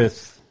to go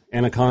with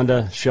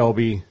Anaconda,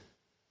 Shelby,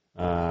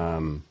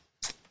 for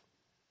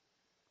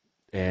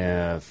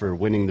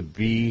winning the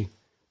B,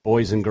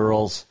 boys and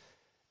girls,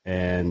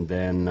 and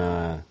then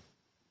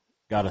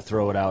got to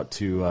throw it out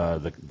to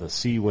the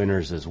C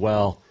winners as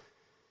well,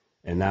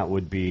 and that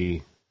would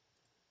be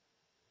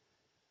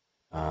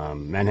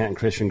Manhattan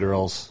Christian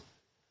girls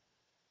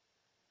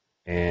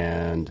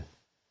and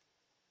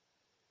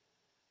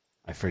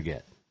I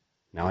forget.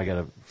 Now I got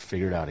to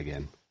figure it out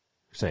again.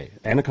 Say,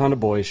 Anaconda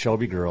boys,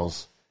 Shelby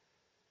girls,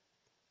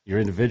 your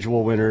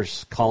individual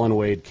winners, Colin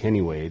Wade,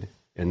 Kenny Wade,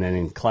 and then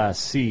in Class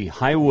C,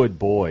 Highwood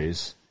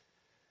boys,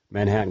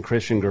 Manhattan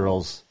Christian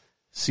girls,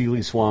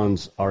 Sealy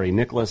Swans, Ari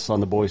Nicholas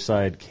on the boys'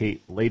 side,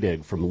 Kate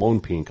Ladig from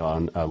Lone Peak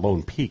on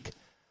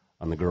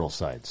the girls'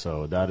 side.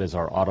 So that is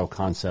our Auto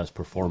Concepts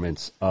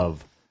Performance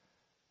of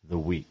the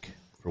Week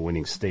for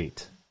winning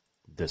state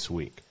this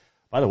week.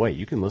 By the way,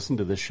 you can listen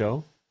to this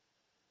show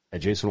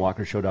at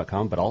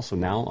jasonwalkershow.com, but also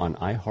now on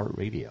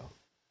iHeartRadio.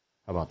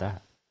 How about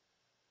that?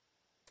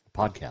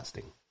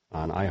 Podcasting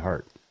on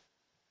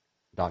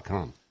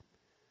iHeart.com.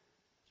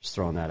 Just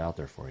throwing that out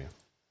there for you.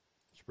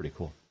 It's pretty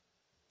cool.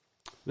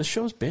 This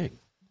show's big.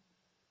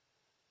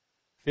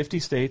 50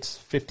 states,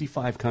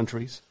 55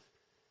 countries.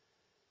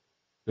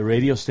 The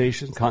radio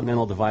station,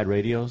 Continental Divide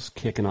Radio, is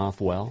kicking off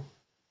well.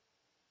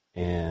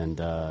 And,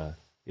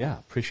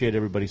 appreciate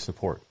everybody's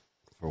support.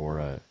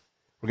 We're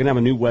going to have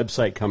a new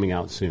website coming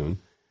out soon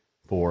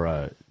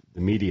for the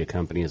media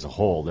company as a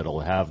whole that'll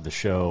have the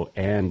show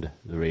and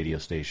the radio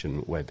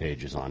station web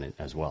pages on it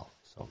as well.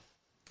 So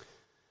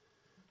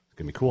it's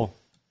going to be cool.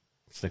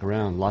 Stick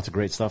around. Lots of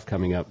great stuff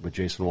coming up with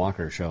Jason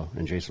Walker Show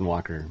and Jason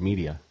Walker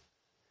Media.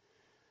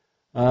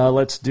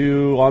 Let's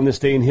do On This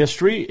Day in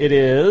History. It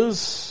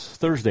is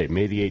Thursday,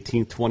 May the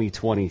 18th,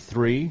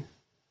 2023.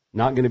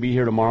 Not going to be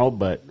here tomorrow,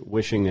 but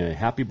wishing a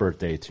happy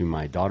birthday to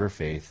my daughter,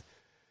 Faith.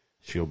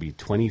 She'll be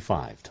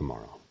 25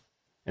 tomorrow.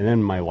 And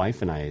then my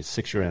wife and I's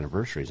 6-year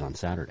anniversary is on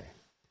Saturday.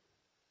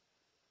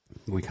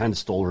 We kind of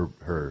stole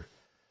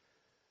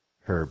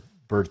her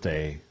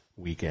birthday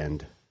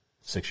weekend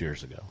 6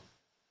 years ago.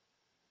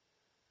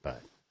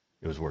 But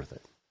it was worth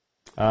it.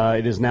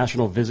 It is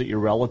National Visit Your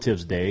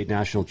Relatives Day,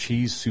 National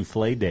Cheese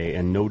Souffle Day,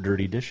 and No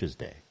Dirty Dishes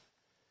Day.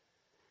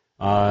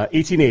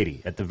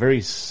 1880, at the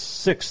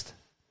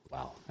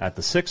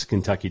 6th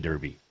Kentucky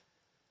Derby,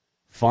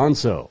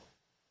 Fonso,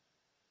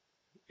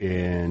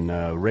 in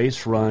a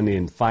race run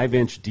in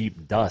 5-inch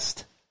deep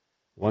dust,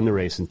 won the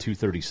race in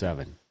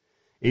 2:37.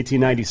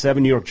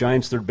 1897, New York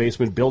Giants third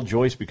baseman Bill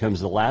Joyce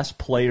becomes the last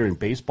player in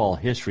baseball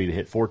history to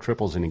hit 4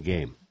 triples in a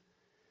game.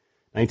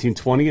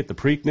 1920, at the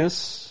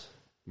Preakness,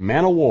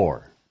 Man o'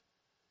 War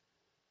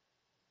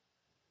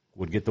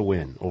would get the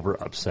win over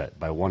Upset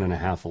by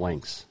 1.5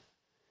 lengths.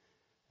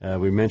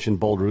 We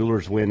mentioned Bold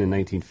Ruler's win in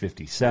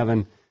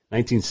 1957.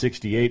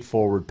 1968,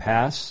 Forward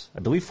Pass. I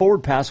believe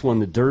Forward Pass won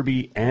the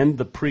Derby and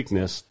the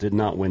Preakness, did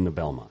not win the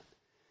Belmont.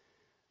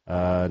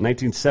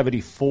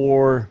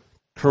 1974,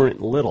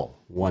 Current Little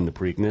won the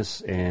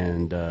Preakness,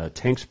 and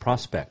Tanks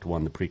Prospect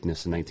won the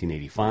Preakness in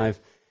 1985.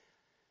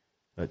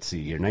 Let's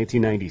see here.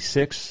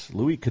 1996,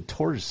 Louis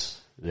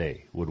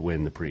XIV would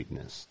win the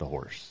Preakness, the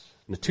horse.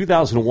 In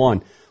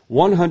 2001,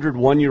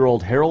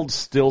 101-year-old Harold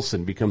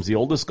Stilson becomes the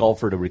oldest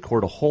golfer to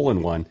record a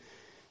hole-in-one.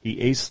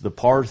 He aced the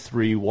par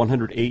 3,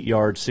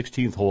 108-yard,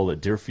 16th hole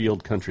at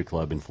Deerfield Country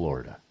Club in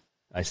Florida.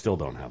 I still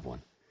don't have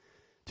one.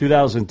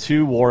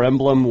 2002, War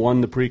Emblem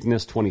won the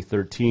Preakness.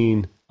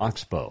 2013,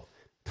 Oxbow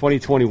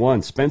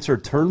 2021, Spencer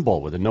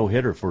Turnbull with a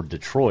no-hitter for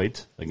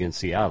Detroit against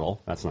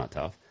Seattle. That's not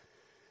tough.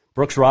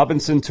 Brooks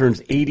Robinson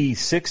turns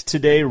 86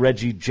 today.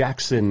 Reggie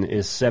Jackson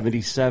is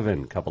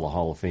 77. Couple of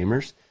Hall of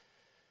Famers.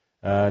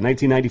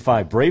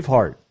 1995,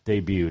 Braveheart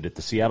debuted at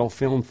the Seattle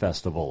Film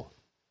Festival.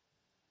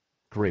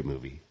 Great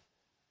movie.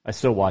 I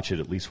still watch it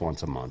at least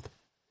once a month.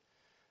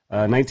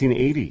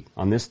 1980,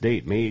 on this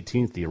date, May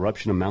 18th, the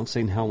eruption of Mount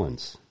St.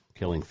 Helens,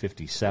 killing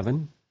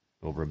 57,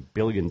 over $1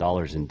 billion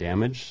in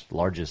damage,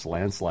 largest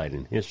landslide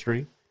in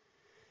history.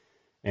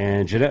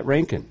 And Jeanette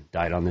Rankin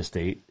died on this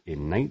date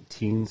in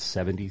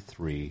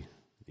 1973,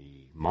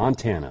 the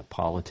Montana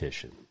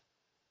politician.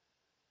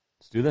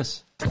 Let's do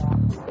this.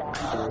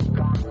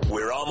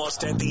 We're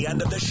almost at the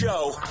end of the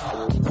show.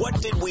 What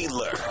did we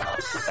learn?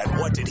 And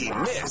what did he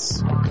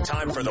miss?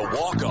 Time for the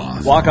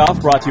walk-off.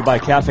 Walk-off brought to you by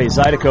Cafe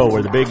Zydeco,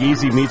 where the Big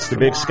Easy meets the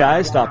Big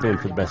Sky. Stop in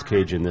for the best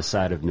Cajun this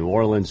side of New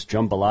Orleans.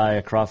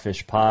 Jambalaya,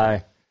 crawfish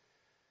pie,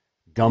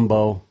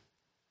 gumbo.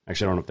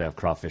 Actually, I don't know if they have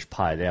crawfish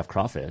pie. They have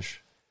crawfish.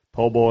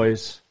 Po'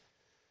 boys,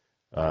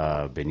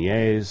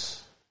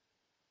 beignets,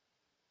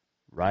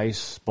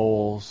 rice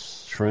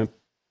bowls, shrimp.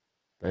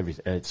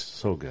 Everything. It's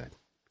so good.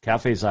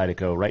 Cafe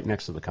Zydeco, right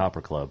next to the Copper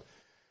Club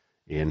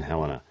in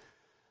Helena.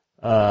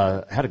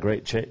 Had a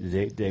great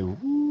day.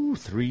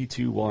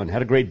 3-2-1.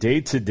 Had a great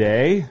day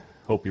today.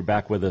 Hope you're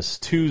back with us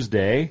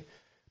Tuesday.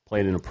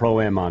 Played in a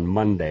Pro-Am on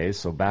Monday,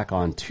 so back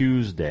on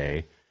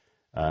Tuesday.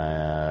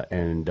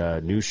 And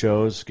new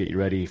shows. Get you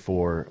ready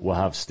for, we'll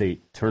have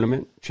state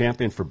tournament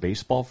champion for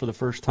baseball for the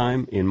first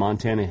time in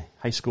Montana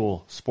high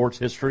school sports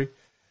history.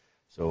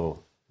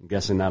 So I'm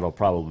guessing that'll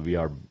probably be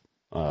our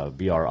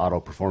auto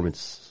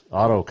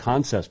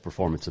contest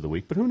performance of the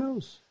week, but who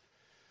knows?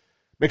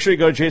 Make sure you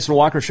go to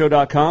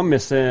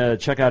JasonWalkerShow.com.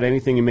 Check out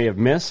anything you may have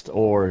missed,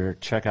 or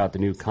check out the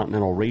new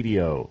Continental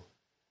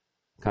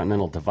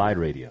Divide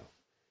Radio.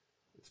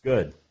 It's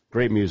good.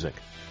 Great music.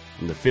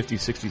 In the 50s,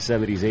 60s,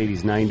 70s,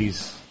 80s,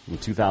 90s, and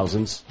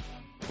 2000s,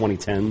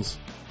 2010s.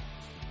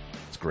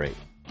 It's great.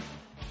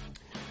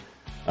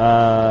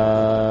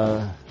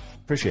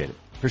 Appreciate it.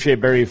 Appreciate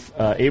Barry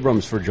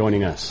Abrams for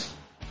joining us.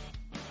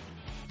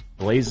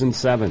 Blazing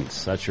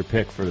Sevens, that's your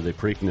pick for the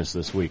Preakness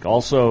this week.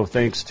 Also,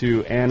 thanks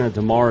to Anna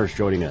DeMars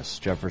joining us.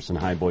 Jefferson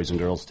High boys and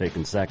girls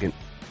taking second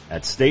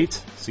at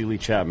state. Celie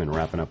Chapman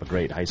wrapping up a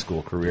great high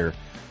school career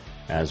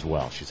as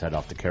well. She's head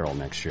off to Carroll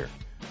next year.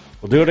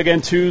 We'll do it again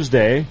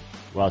Tuesday.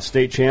 We'll have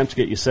state champs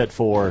get you set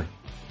for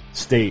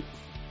state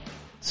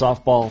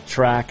softball,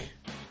 track.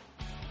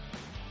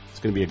 It's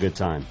going to be a good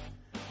time.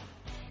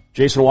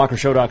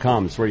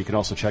 JasonWalkerShow.com is where you can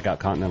also check out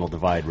Continental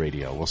Divide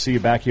Radio. We'll see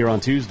you back here on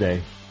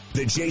Tuesday.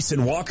 The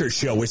Jason Walker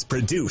Show is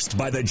produced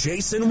by the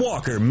Jason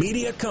Walker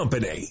Media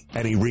Company.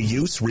 Any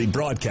reuse,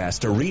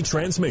 rebroadcast, or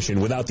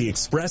retransmission without the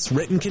express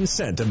written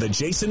consent of the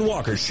Jason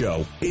Walker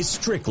Show is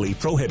strictly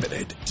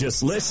prohibited.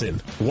 Just listen,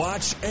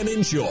 watch, and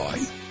enjoy.